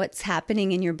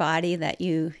happening in your body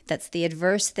that's the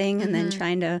adverse thing, and then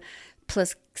trying to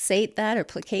placate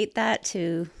that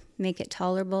to make it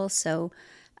tolerable. So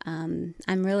I'm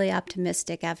really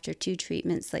optimistic after 2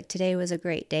 treatments. Like today was a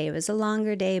great day. It was a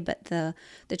longer day, but the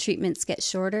treatments get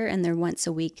shorter, and they're once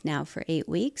a week now for 8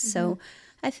 weeks. So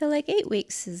I feel like 8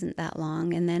 weeks isn't that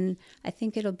long. And then I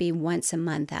think it'll be once a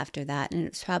month after that. And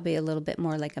it's probably a little bit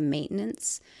more like a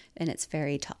maintenance, and it's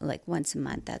very like once a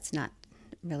month. That's not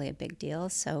really a big deal.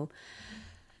 So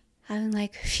I'm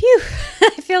like, phew,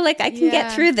 I feel like I can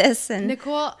get through this. And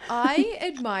Nicole, I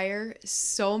admire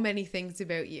so many things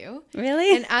about you.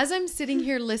 Really? And as I'm sitting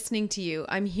here listening to you,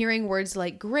 I'm hearing words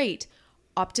like great,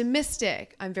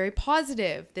 optimistic, I'm very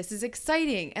positive, this is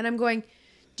exciting. And I'm going,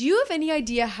 do you have any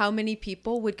idea how many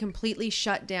people would completely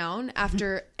shut down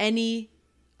after any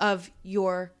of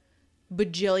your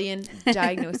bajillion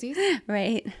diagnoses?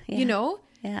 Right. Yeah.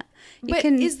 Yeah. But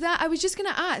is that, I was just going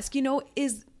to ask,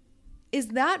 is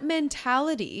that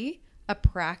mentality a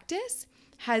practice?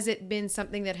 Has it been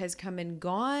something that has come and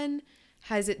gone?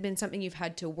 Has it been something you've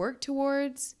had to work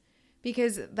towards?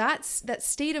 Because that's that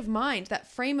state of mind, that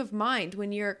frame of mind,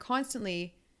 when you're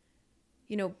constantly,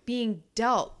 being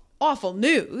dealt awful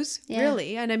news,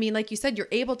 really. And I mean, like you said, you're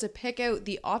able to pick out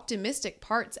the optimistic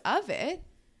parts of it.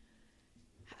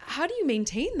 How do you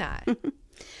maintain that?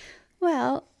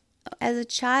 Well, as a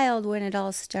child, when it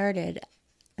all started,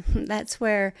 that's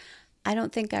where I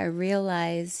don't think I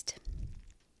realized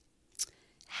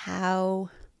how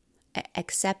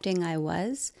accepting I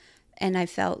was. And I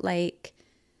felt like,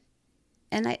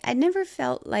 and I never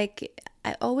felt like,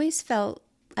 I always felt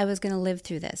I was going to live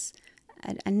through this.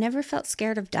 I never felt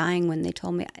scared of dying when they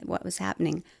told me what was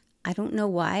happening. I don't know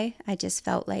why. I just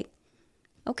felt like,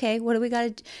 okay, what do we got to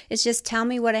do? It's just tell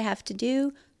me what I have to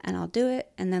do and I'll do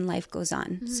it. And then life goes on.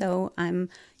 Mm-hmm. So I'm,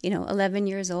 11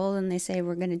 years old and they say,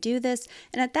 we're going to do this.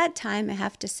 And at that time, I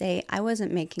have to say, I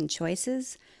wasn't making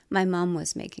choices. My mom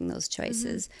was making those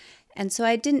choices. Mm-hmm. And so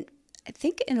I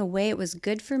think in a way it was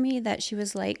good for me that she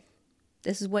was like,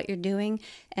 this is what you're doing.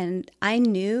 And I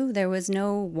knew there was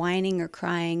no whining or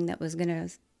crying that was going to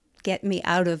get me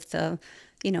out of the,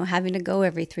 having to go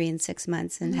every 3 and 6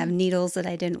 months and have needles that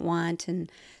I didn't want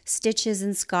and stitches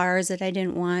and scars that I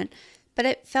didn't want. But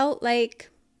it felt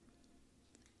like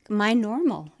my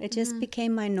normal. It just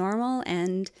became my normal.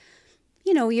 And,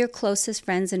 your closest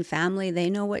friends and family, they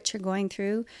know what you're going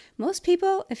through. Most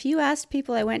people, if you asked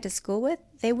people I went to school with,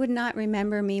 they would not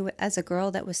remember me as a girl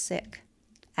that was sick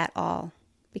at all,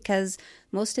 because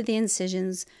most of the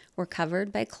incisions were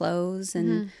covered by clothes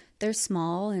and they're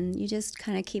small and you just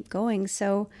kind of keep going.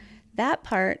 So that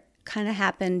part kind of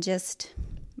happened just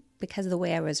because of the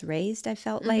way I was raised, I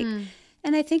felt like.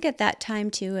 And I think at that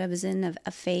time too, I was in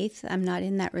a faith. I'm not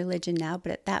in that religion now,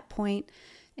 but at that point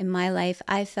in my life,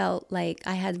 I felt like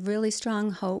I had really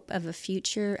strong hope of a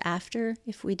future after,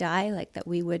 if we die, like that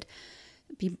we would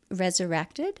be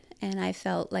resurrected. And I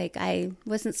felt like I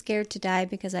wasn't scared to die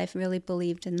because I really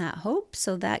believed in that hope.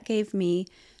 So that gave me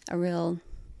a real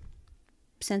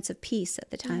sense of peace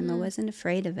at the time. I wasn't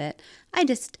afraid of it.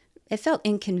 It felt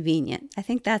inconvenient. I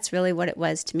think that's really what it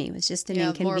was to me. It was just an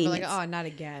inconvenience. More of like, oh, not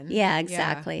again. Yeah,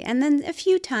 exactly. Yeah. And then a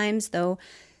few times, though,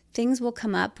 things will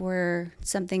come up where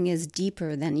something is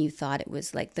deeper than you thought it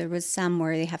was. Like there was some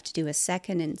where you have to do a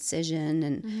second incision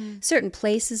and certain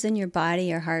places in your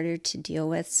body are harder to deal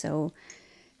with. So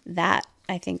that,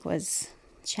 I think, was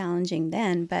challenging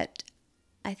then. But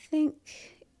I feel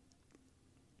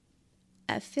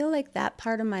like that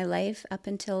part of my life, up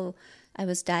until I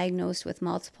was diagnosed with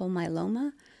multiple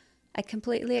myeloma, I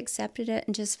completely accepted it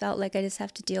and just felt like I just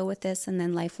have to deal with this and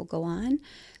then life will go on.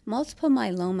 Multiple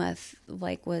myeloma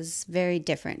was very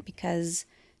different because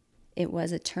it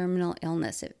was a terminal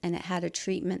illness and it had a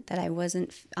treatment that I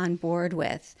wasn't on board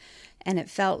with. And it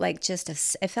felt like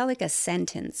a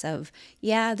sentence of,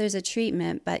 yeah, there's a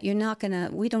treatment, but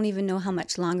we don't even know how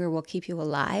much longer we'll keep you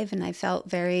alive. And I felt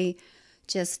very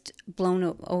just blown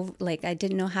over, like I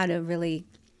didn't know how to really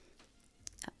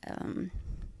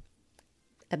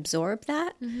absorb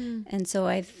that. And so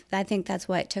I think that's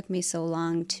why it took me so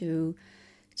long to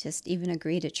just even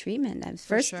agree to treatment.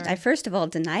 I first of all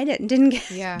denied it and didn't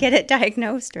get it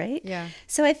diagnosed, right? Yeah.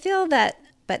 So I feel that,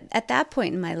 but at that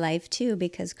point in my life too,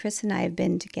 because Chris and I have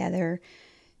been together,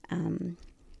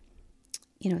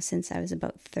 since I was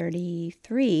about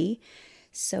 33.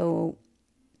 So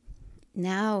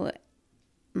now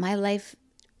my life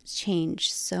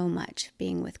changed so much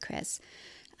being with Chris.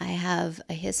 I have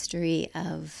a history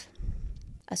of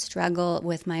a struggle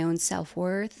with my own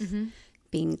self-worth,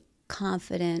 being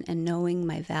confident and knowing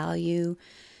my value.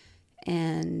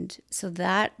 And so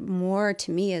that more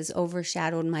to me has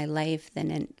overshadowed my life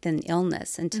than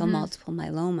illness until multiple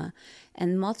myeloma.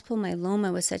 And multiple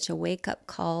myeloma was such a wake-up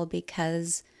call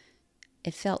because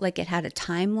it felt like it had a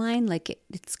timeline, like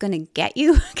it's going to get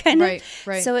you kind of.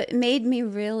 Right. So it made me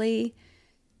really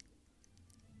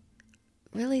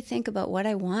think about what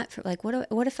I want for, like,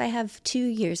 what if I have 2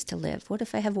 years to live? What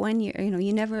if I have 1 year?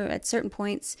 You never, at certain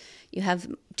points, you have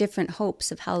different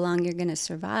hopes of how long you're going to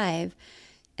survive.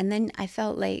 And then I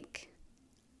felt like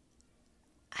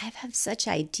I have such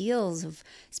ideals of,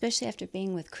 especially after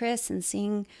being with Chris and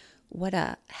seeing what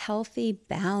a healthy,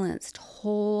 balanced,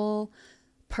 whole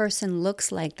person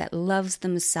looks like that loves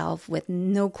themselves with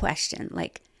no question.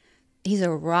 Like, he's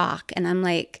a rock. And I'm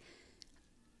like,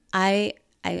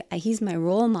 he's my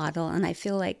role model, and I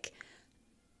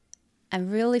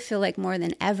really feel like more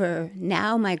than ever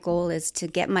now my goal is to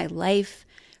get my life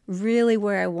really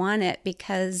where I want it,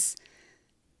 because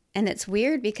And it's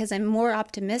weird because I'm more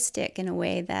optimistic in a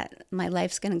way that my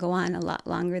life's going to go on a lot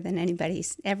longer than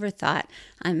anybody's ever thought.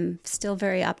 I'm still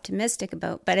very optimistic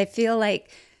about, but I feel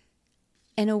like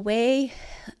in a way,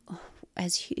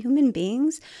 as human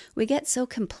beings, we get so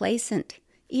complacent.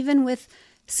 Even with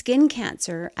skin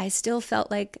cancer, I still felt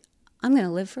like I'm going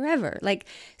to live forever. Like,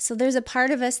 so there's a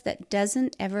part of us that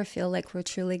doesn't ever feel like we're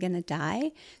truly going to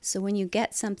die. So when you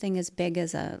get something as big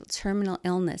as a terminal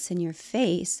illness in your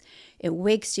face, it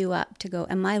wakes you up to go,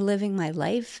 am I living my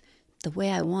life the way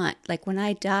I want? Like when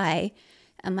I die,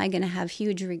 am I going to have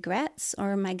huge regrets,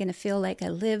 or am I going to feel like I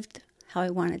lived how I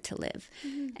wanted to live?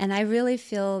 Mm-hmm. And I really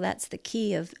feel that's the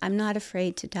key of, I'm not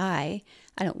afraid to die.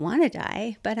 I don't want to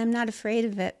die, but I'm not afraid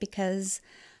of it because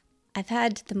I've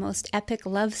had the most epic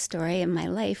love story in my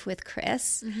life with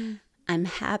Chris. Mm-hmm. I'm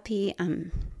happy.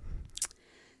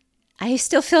 I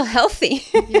still feel healthy,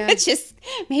 which is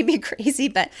maybe crazy,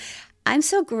 but I'm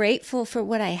so grateful for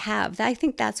what I have. I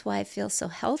think that's why I feel so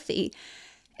healthy,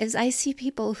 is I see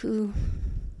people who,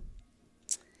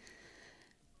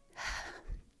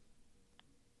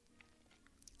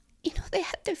 they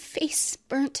had their face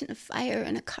burnt in a fire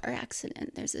in a car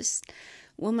accident. There's this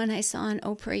woman I saw on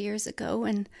Oprah years ago,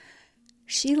 and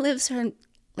she lives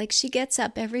she gets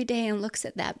up every day and looks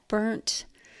at that burnt,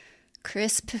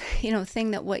 crisp,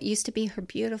 thing that what used to be her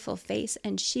beautiful face,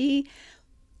 and she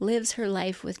lives her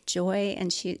life with joy.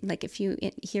 And she, if you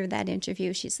hear that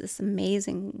interview, she's this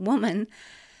amazing woman.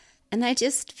 And I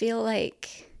just feel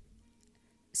like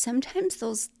sometimes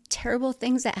those terrible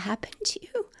things that happen to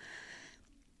you,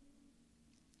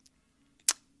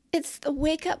 it's the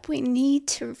wake up we need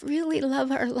to really love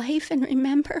our life and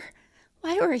remember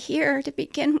why we're here to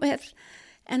begin with.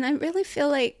 And I really feel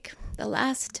like the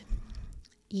last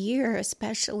year,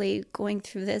 especially going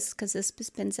through this, because this has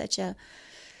been such a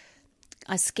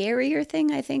scarier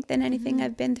thing, I think, than anything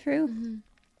I've been through. Mm-hmm.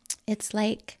 It's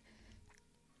like,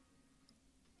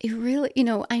 it really,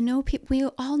 I know people, we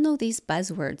all know these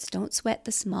buzzwords: don't sweat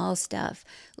the small stuff,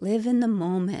 live in the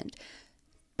moment.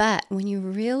 But when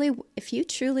if you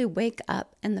truly wake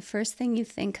up and the first thing you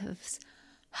think of is,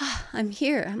 I'm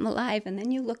here, I'm alive, and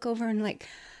then you look over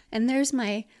and there's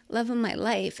my love of my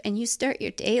life, and you start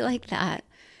your day like that,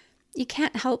 you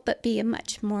can't help but be a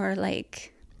much more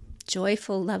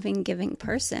joyful, loving, giving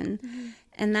person. Mm-hmm.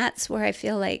 And that's where I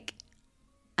feel like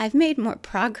I've made more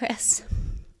progress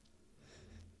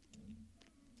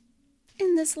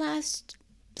in this last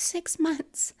 6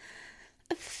 months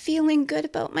of feeling good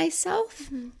about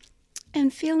myself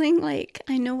and feeling like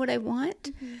I know what I want.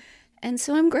 Mm-hmm. And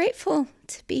so I'm grateful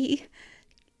to be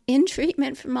in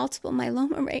treatment for multiple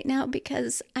myeloma right now,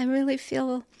 because I really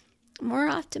feel more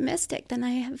optimistic than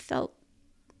I have felt,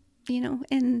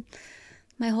 in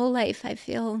my whole life. I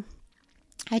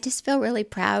just feel really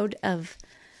proud of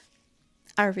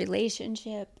our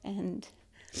relationship, and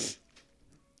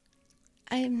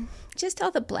I'm just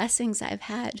all the blessings I've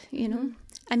had, Mm-hmm.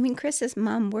 I mean, Chris's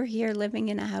mom, we're here living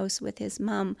in a house with his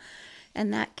mom,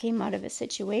 and that came out of a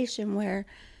situation where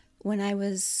when I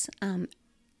was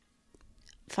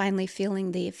finally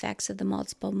feeling the effects of the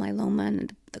multiple myeloma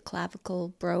and the clavicle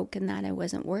broke and that I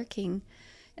wasn't working,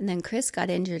 and then Chris got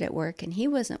injured at work and he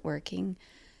wasn't working.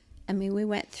 I mean, we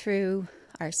went through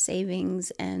our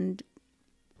savings and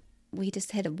we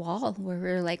just hit a wall where we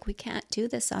were like, we can't do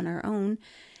this on our own.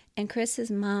 And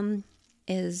Chris's mom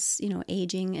is,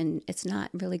 aging, and it's not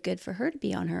really good for her to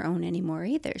be on her own anymore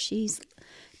either. She's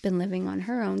been living on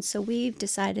her own. So we've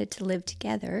decided to live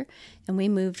together, and we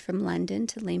moved from London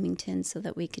to Leamington so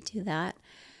that we could do that.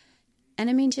 And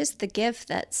I mean, just the gift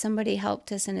that somebody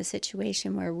helped us in a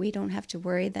situation where we don't have to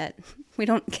worry that we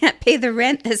can't pay the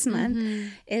rent this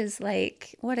month is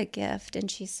what a gift.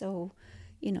 And she's so,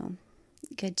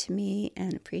 good to me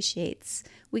and appreciates.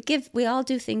 We all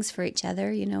do things for each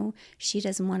other, She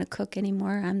doesn't want to cook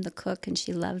anymore. I'm the cook and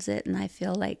she loves it. And I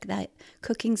feel like that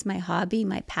cooking's my hobby,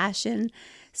 my passion.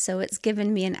 So it's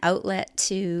given me an outlet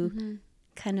to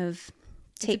kind of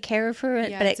take care of her.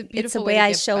 Yeah, but it's a way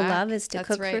I show love is to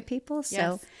cook for people.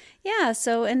 So yes.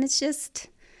 And it's just,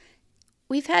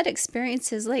 we've had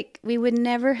experiences we would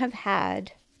never have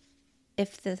had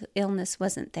if the illness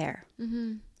wasn't there.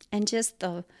 Mm-hmm. And just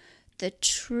the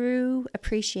true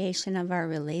appreciation of our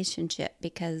relationship,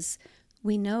 because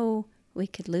we know we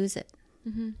could lose it.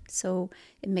 Mm-hmm. So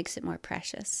it makes it more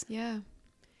precious. Yeah.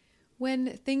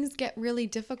 When things get really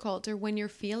difficult, or when you're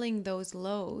feeling those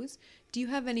lows, do you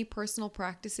have any personal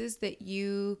practices that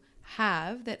you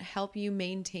have that help you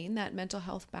maintain that mental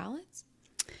health balance?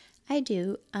 I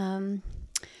do. One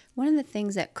of the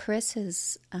things that Chris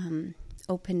has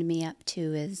opened me up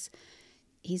to is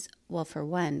well, for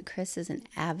one, Chris is an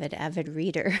avid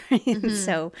reader.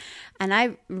 So, and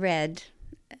I read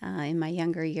in my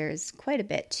younger years quite a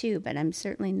bit too, but I'm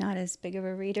certainly not as big of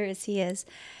a reader as he is.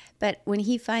 But when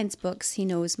he finds books, he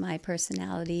knows my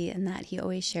personality and that he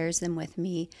always shares them with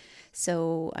me.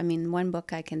 So, I mean, one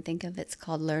book I can think of, it's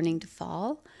called Learning to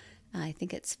Fall. I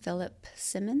think it's Philip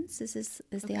Simmons is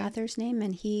the author's name,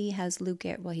 and he has Lou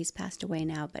Gehrig. Well, he's passed away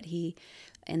now, but he,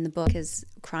 in the book, is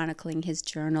chronicling his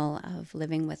journal of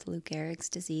living with Lou Gehrig's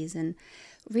disease and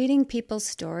reading people's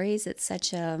stories. It's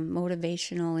such a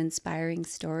motivational, inspiring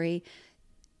story.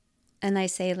 And I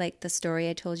say, like the story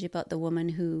I told you about the woman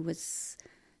who was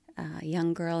a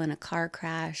young girl in a car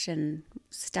crash and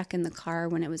stuck in the car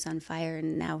when it was on fire,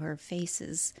 and now her face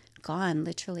is gone,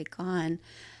 literally gone.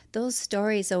 Those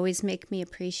stories always make me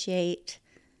appreciate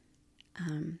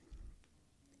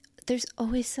there's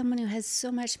always someone who has so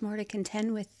much more to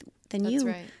contend with than you.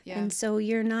 That's right, yeah. And so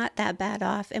you're not that bad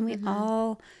off. And we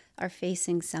all are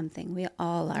facing something. We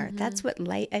all are. That's what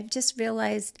I've just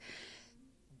realized,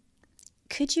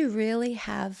 could you really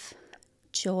have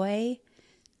joy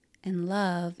and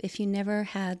love if you never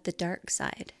had the dark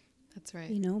side? That's right.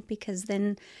 You know, because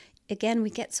then, again, we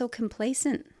get so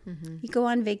complacent. You go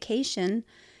on vacation,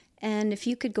 and if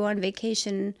you could go on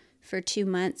vacation for 2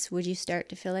 months, would you start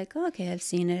to feel like, oh, okay, I've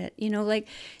seen it? You know, like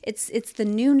it's the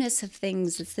newness of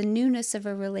things. It's the newness of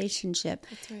a relationship.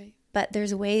 That's right. But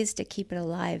there's ways to keep it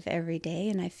alive every day.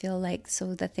 And I feel like,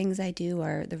 so the things I do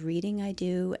are the reading I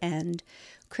do. And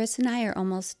Chris and I are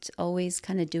almost always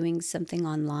kind of doing something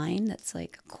online that's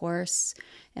like a course.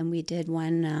 And we did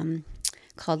one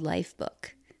called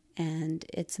Lifebook. And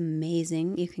it's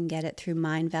amazing. You can get it through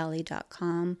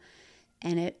mindvalley.com.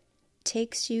 And it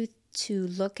takes you to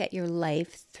look at your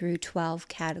life through 12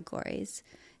 categories.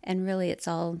 And really, it's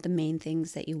all the main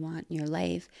things that you want in your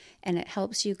life. And it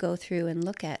helps you go through and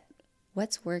look at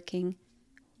what's working,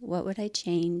 what would I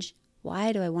change,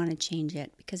 why do I want to change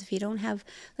it? Because if you don't have,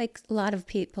 like a lot of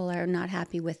people are not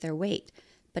happy with their weight.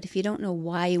 But if you don't know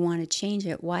why you want to change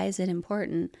it, why is it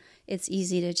important, it's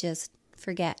easy to just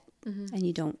forget. And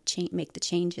you don't make the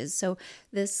changes. So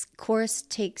this course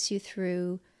takes you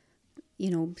through,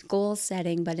 you know, goal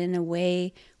setting, but in a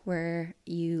way where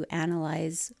you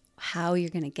analyze how you're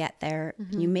going to get there.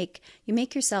 You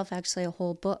make yourself actually a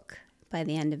whole book by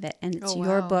the end of it, and it's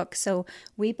your book. So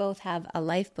we both have a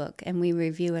life book, and we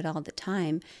review it all the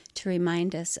time to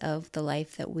remind us of the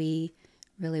life that we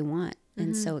really want.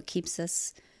 And so it keeps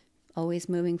us always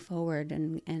moving forward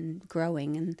and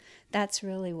growing. And that's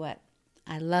really what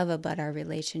I love about our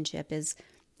relationship, is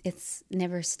it's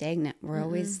never stagnant. We're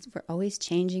always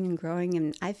changing and growing,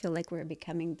 and I feel like we're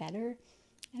becoming better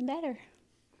and better.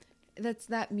 That's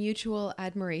that mutual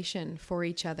admiration for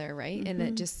each other, right? And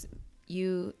that just,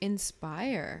 you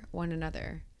inspire one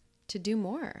another to do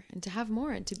more and to have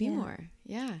more and to be more.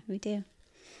 Yeah. We do.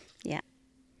 Yeah.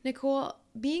 Nicole,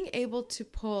 being able to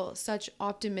pull such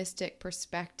optimistic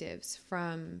perspectives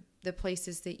from the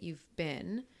places that you've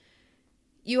been,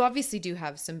 you obviously do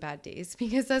have some bad days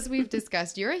because, as we've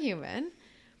discussed, you're a human.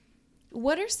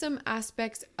 What are some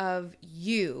aspects of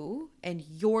you and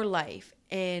your life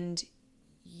and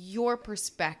your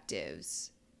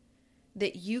perspectives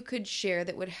that you could share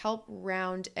that would help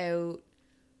round out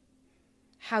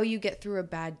how you get through a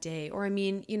bad day? Or, I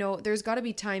mean, you know, there's got to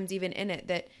be times even in it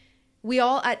that we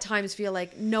all at times feel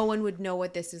like no one would know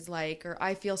what this is like, or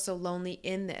I feel so lonely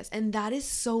in this. And that is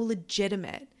so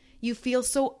legitimate. You feel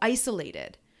so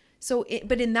isolated.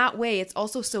 But in that way, it's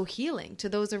also so healing to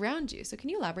those around you. So can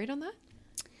you elaborate on that?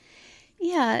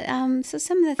 Yeah. So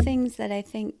some of the things that I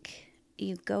think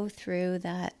you go through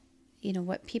that, you know,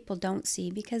 what people don't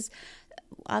see, because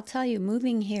I'll tell you,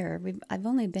 moving here, I've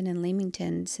only been in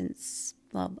Leamington since,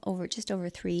 well, just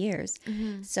over 3 years.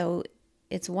 So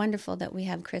it's wonderful that we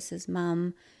have Chris's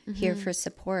mom here for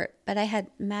support. But I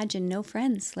had imagined no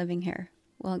friends living here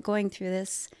while going through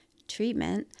this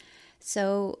treatment.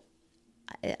 So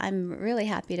I'm really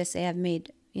happy to say I've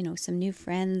made, you know, some new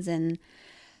friends. And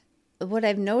what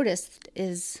I've noticed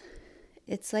is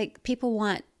it's like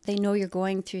people they know you're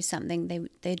going through something.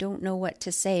 They don't know what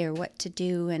to say or what to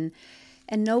do. And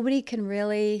nobody can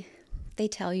really, they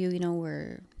tell you, you know,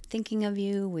 we're thinking of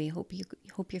you. We hope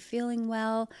you're feeling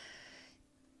well.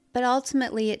 But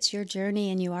ultimately it's your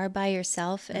journey, and you are by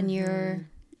yourself, and you're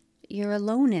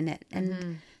alone in it.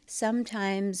 And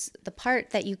sometimes the part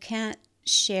that you can't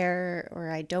share, or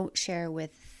I don't share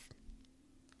with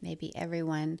maybe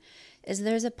everyone, is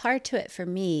there's a part to it for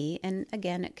me, and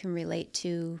again, it can relate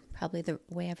to probably the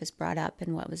way I was brought up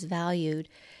and what was valued,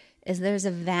 is there's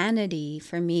a vanity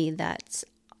for me that's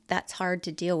hard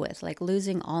to deal with, like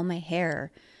losing all my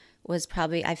hair was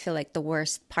probably, I feel like, the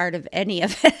worst part of any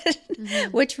of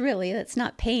it, which really, that's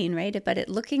not pain, right? But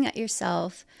looking at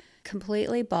yourself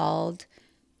completely bald,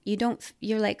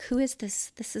 you're like, who is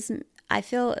this? This isn't, I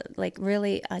feel like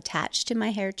really attached to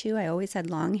my hair too. I always had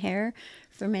long hair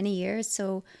for many years.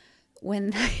 So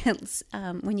when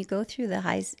you go through the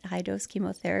high dose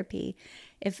chemotherapy,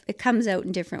 if it comes out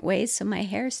in different ways. So my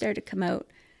hair started to come out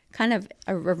kind of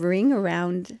a ring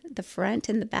around the front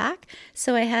and the back.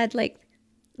 So I had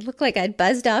looked like I'd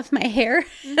buzzed off my hair.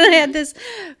 And I had this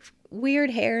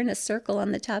weird hair in a circle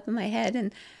on the top of my head.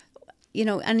 And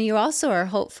and you also are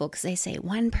hopeful because they say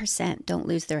 1% don't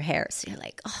lose their hair. So you're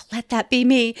like, oh, let that be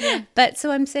me. Yeah. But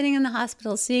so I'm sitting in the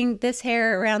hospital seeing this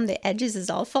hair around the edges is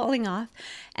all falling off.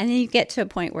 And then you get to a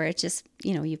point where it just,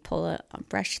 you pull a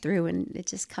brush through and it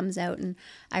just comes out. And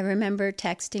I remember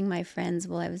texting my friends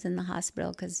while I was in the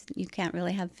hospital because you can't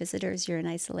really have visitors. You're in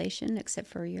isolation except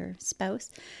for your spouse.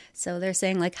 So they're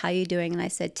saying like, how you doing? And I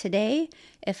said, today,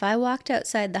 if I walked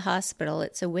outside the hospital,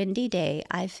 it's a windy day,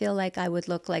 I feel like I would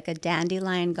look like a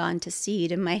dandelion gone to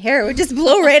seed and my hair would just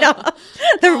blow right off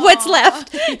what's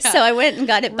left. Yeah. So I went and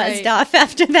got it buzzed off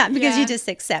after that because you just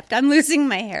accept I'm losing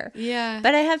my hair. Yeah.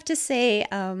 But I have to say,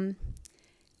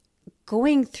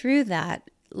 going through that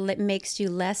makes you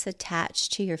less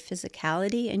attached to your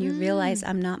physicality and you realize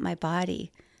I'm not my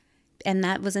body. And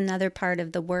that was another part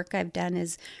of the work I've done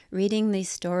is reading these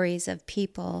stories of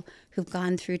people who've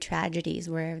gone through tragedies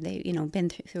where they, been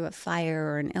through a fire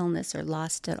or an illness or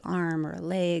lost an arm or a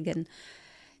leg and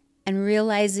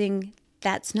realizing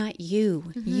that's not you.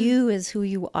 Mm-hmm. You is who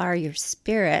you are, your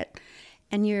spirit.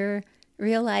 And you're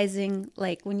realizing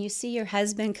like when you see your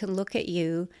husband can look at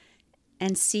you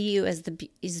and see you as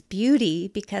is beauty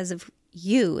because of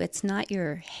you. It's not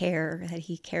your hair that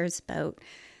he cares about.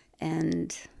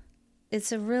 And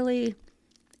it's a really,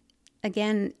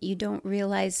 again, you don't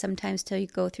realize sometimes till you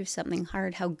go through something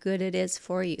hard how good it is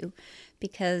for you.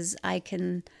 Because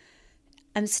I'm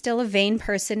still a vain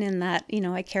person in that,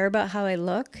 I care about how I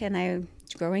look and I'm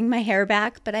growing my hair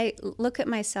back, but I look at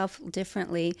myself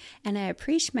differently and I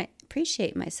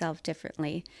appreciate myself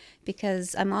differently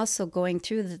because I'm also going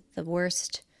through the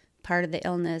worst part of the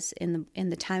illness in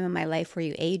the time of my life where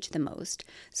you age the most.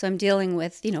 So I'm dealing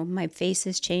with, my face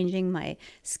is changing, my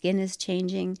skin is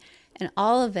changing, and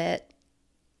all of it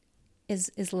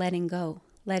is letting go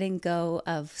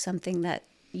of something that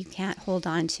you can't hold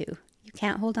on to. You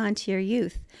can't hold on to your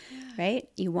youth, right?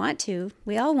 You want to.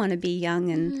 We all want to be young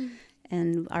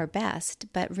and our best,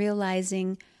 but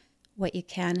realizing what you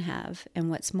can have and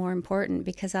what's more important.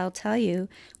 Because I'll tell you,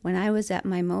 when I was at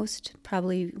my most,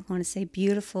 probably want to say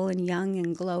beautiful and young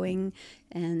and glowing,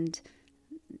 and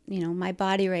my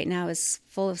body right now is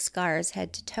full of scars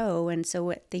head to toe. And so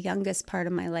at the youngest part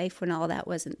of my life, when all that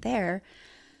wasn't there,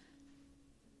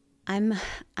 I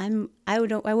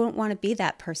won't want to be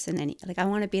that person I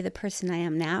want to be the person I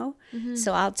am now. Mm-hmm.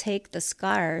 So I'll take the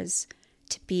scars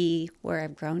to be where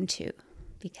I've grown to,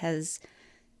 because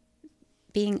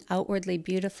being outwardly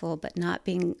beautiful but not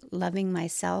loving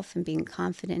myself and being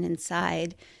confident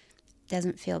inside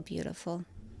doesn't feel beautiful.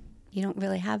 You don't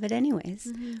really have it anyways.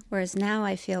 Mm-hmm. Whereas now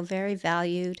I feel very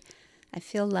valued, I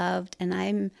feel loved, and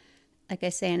I'm, like I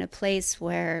say, in a place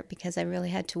where, because I really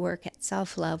had to work at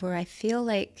self-love, where I feel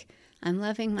like I'm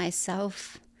loving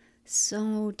myself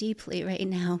so deeply right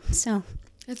now. So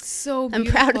it's so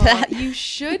beautiful. I'm proud of that. You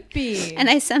should be. And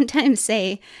I sometimes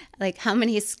say, like, how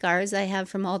many scars I have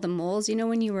from all the moles.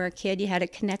 When you were a kid, you had to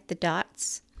connect the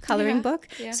dots coloring book.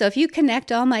 Yeah. So if you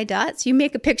connect all my dots, you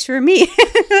make a picture of me.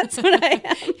 That's what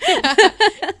I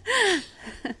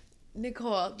am.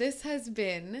 Nicole, this has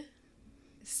been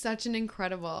such an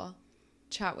incredible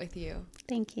chat with you.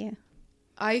 Thank you.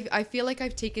 I feel like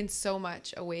I've taken so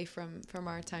much away from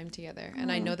our time together.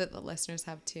 And I know that the listeners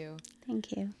have too.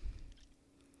 Thank you.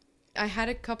 I had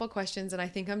a couple questions, and I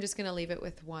think I'm just going to leave it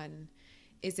with one.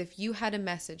 Is if you had a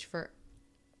message for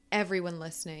everyone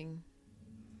listening,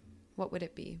 what would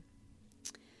it be?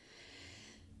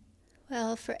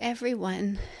 Well, for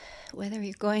everyone, whether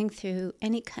you're going through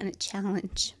any kind of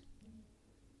challenge,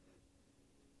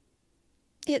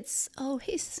 it's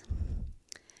always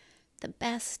the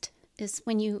best is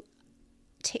when you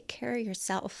take care of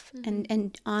yourself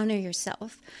and honor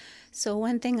yourself. So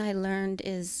one thing I learned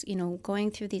is,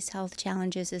 going through these health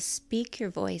challenges is speak your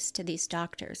voice to these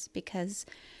doctors, because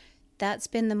that's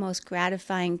been the most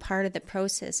gratifying part of the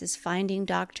process, is finding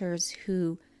doctors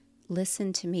who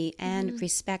listen to me and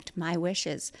respect my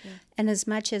wishes. Yeah. And as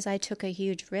much as I took a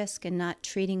huge risk in not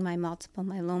treating my multiple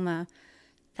myeloma,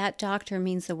 that doctor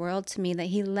means the world to me, that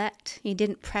he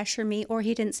didn't pressure me, or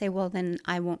he didn't say, well, then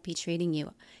I won't be treating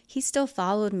you. He still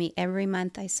followed me every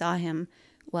month I saw him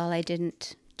while I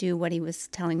didn't do what he was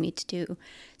telling me to do.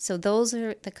 So those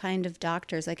are the kind of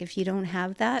doctors, like if you don't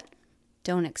have that,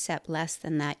 don't accept less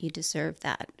than that. You deserve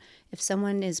that. If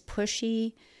someone is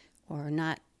pushy or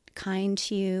not kind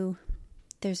to you,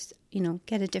 there's,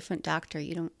 get a different doctor.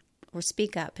 Or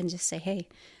speak up and just say, hey,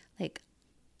 like,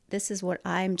 this is what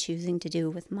I'm choosing to do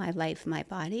with my life, my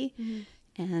body.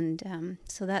 Mm-hmm. And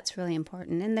so that's really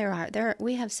important. And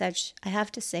we have such, I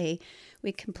have to say,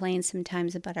 we complain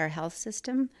sometimes about our health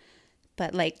system,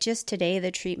 but like just today, the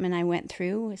treatment I went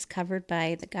through was covered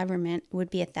by the government, would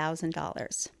be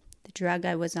 $1,000. The drug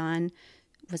I was on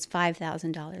was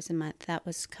 $5,000 a month. That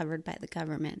was covered by the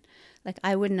government. Like,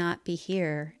 I would not be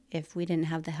here if we didn't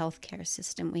have the healthcare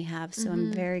system we have. So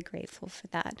I'm very grateful for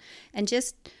that. And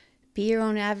just be your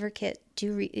own advocate.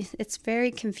 It's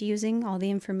very confusing, all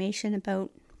the information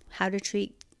about how to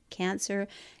treat cancer.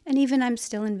 And even I'm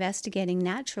still investigating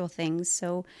natural things.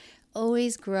 So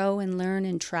always grow and learn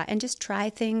and try, and just try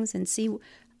things and see.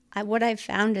 What I've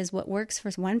found is what works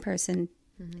for one person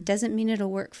doesn't mean it'll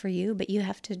work for you, but you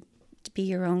have to be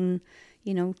your own,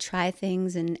 try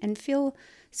things and feel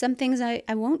some things I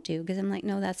won't do because I'm like,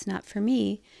 no, that's not for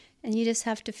me. And you just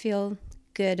have to feel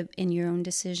good in your own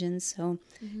decisions. So,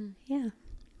 yeah.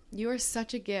 You are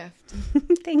such a gift.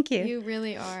 Thank you. You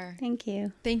really are. Thank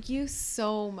you. Thank you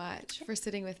so much for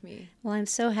sitting with me. Well, I'm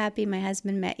so happy my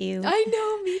husband met you. I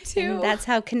know, me too. And that's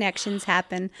how connections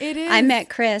happen. It is. I met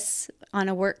Chris on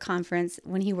a work conference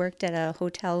when he worked at a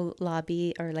hotel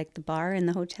lobby, or like the bar in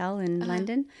the hotel in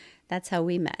London. That's how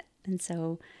we met. And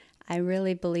so I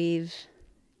really believe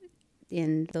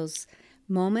in those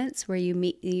moments where you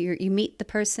meet the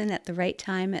person at the right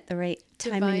time, at the right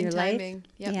time in your timing. life.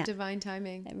 Yep, yeah. Divine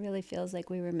timing. It really feels like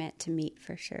we were meant to meet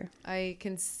for sure. I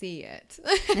can see it.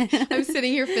 I'm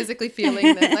sitting here physically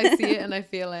feeling this. I see it and I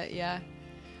feel it. Yeah.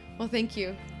 Well, thank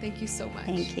you. Thank you so much.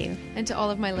 Thank you. And to all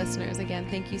of my listeners, again,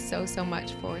 thank you so, so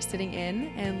much for sitting in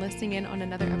and listening in on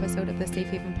another episode of the Safe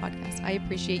Haven podcast. I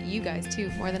appreciate you guys too,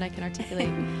 more than I can articulate.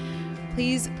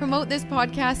 Please promote this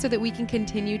podcast so that we can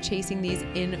continue chasing these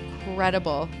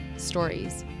incredible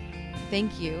stories.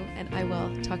 Thank you, and I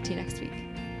will talk to you next week.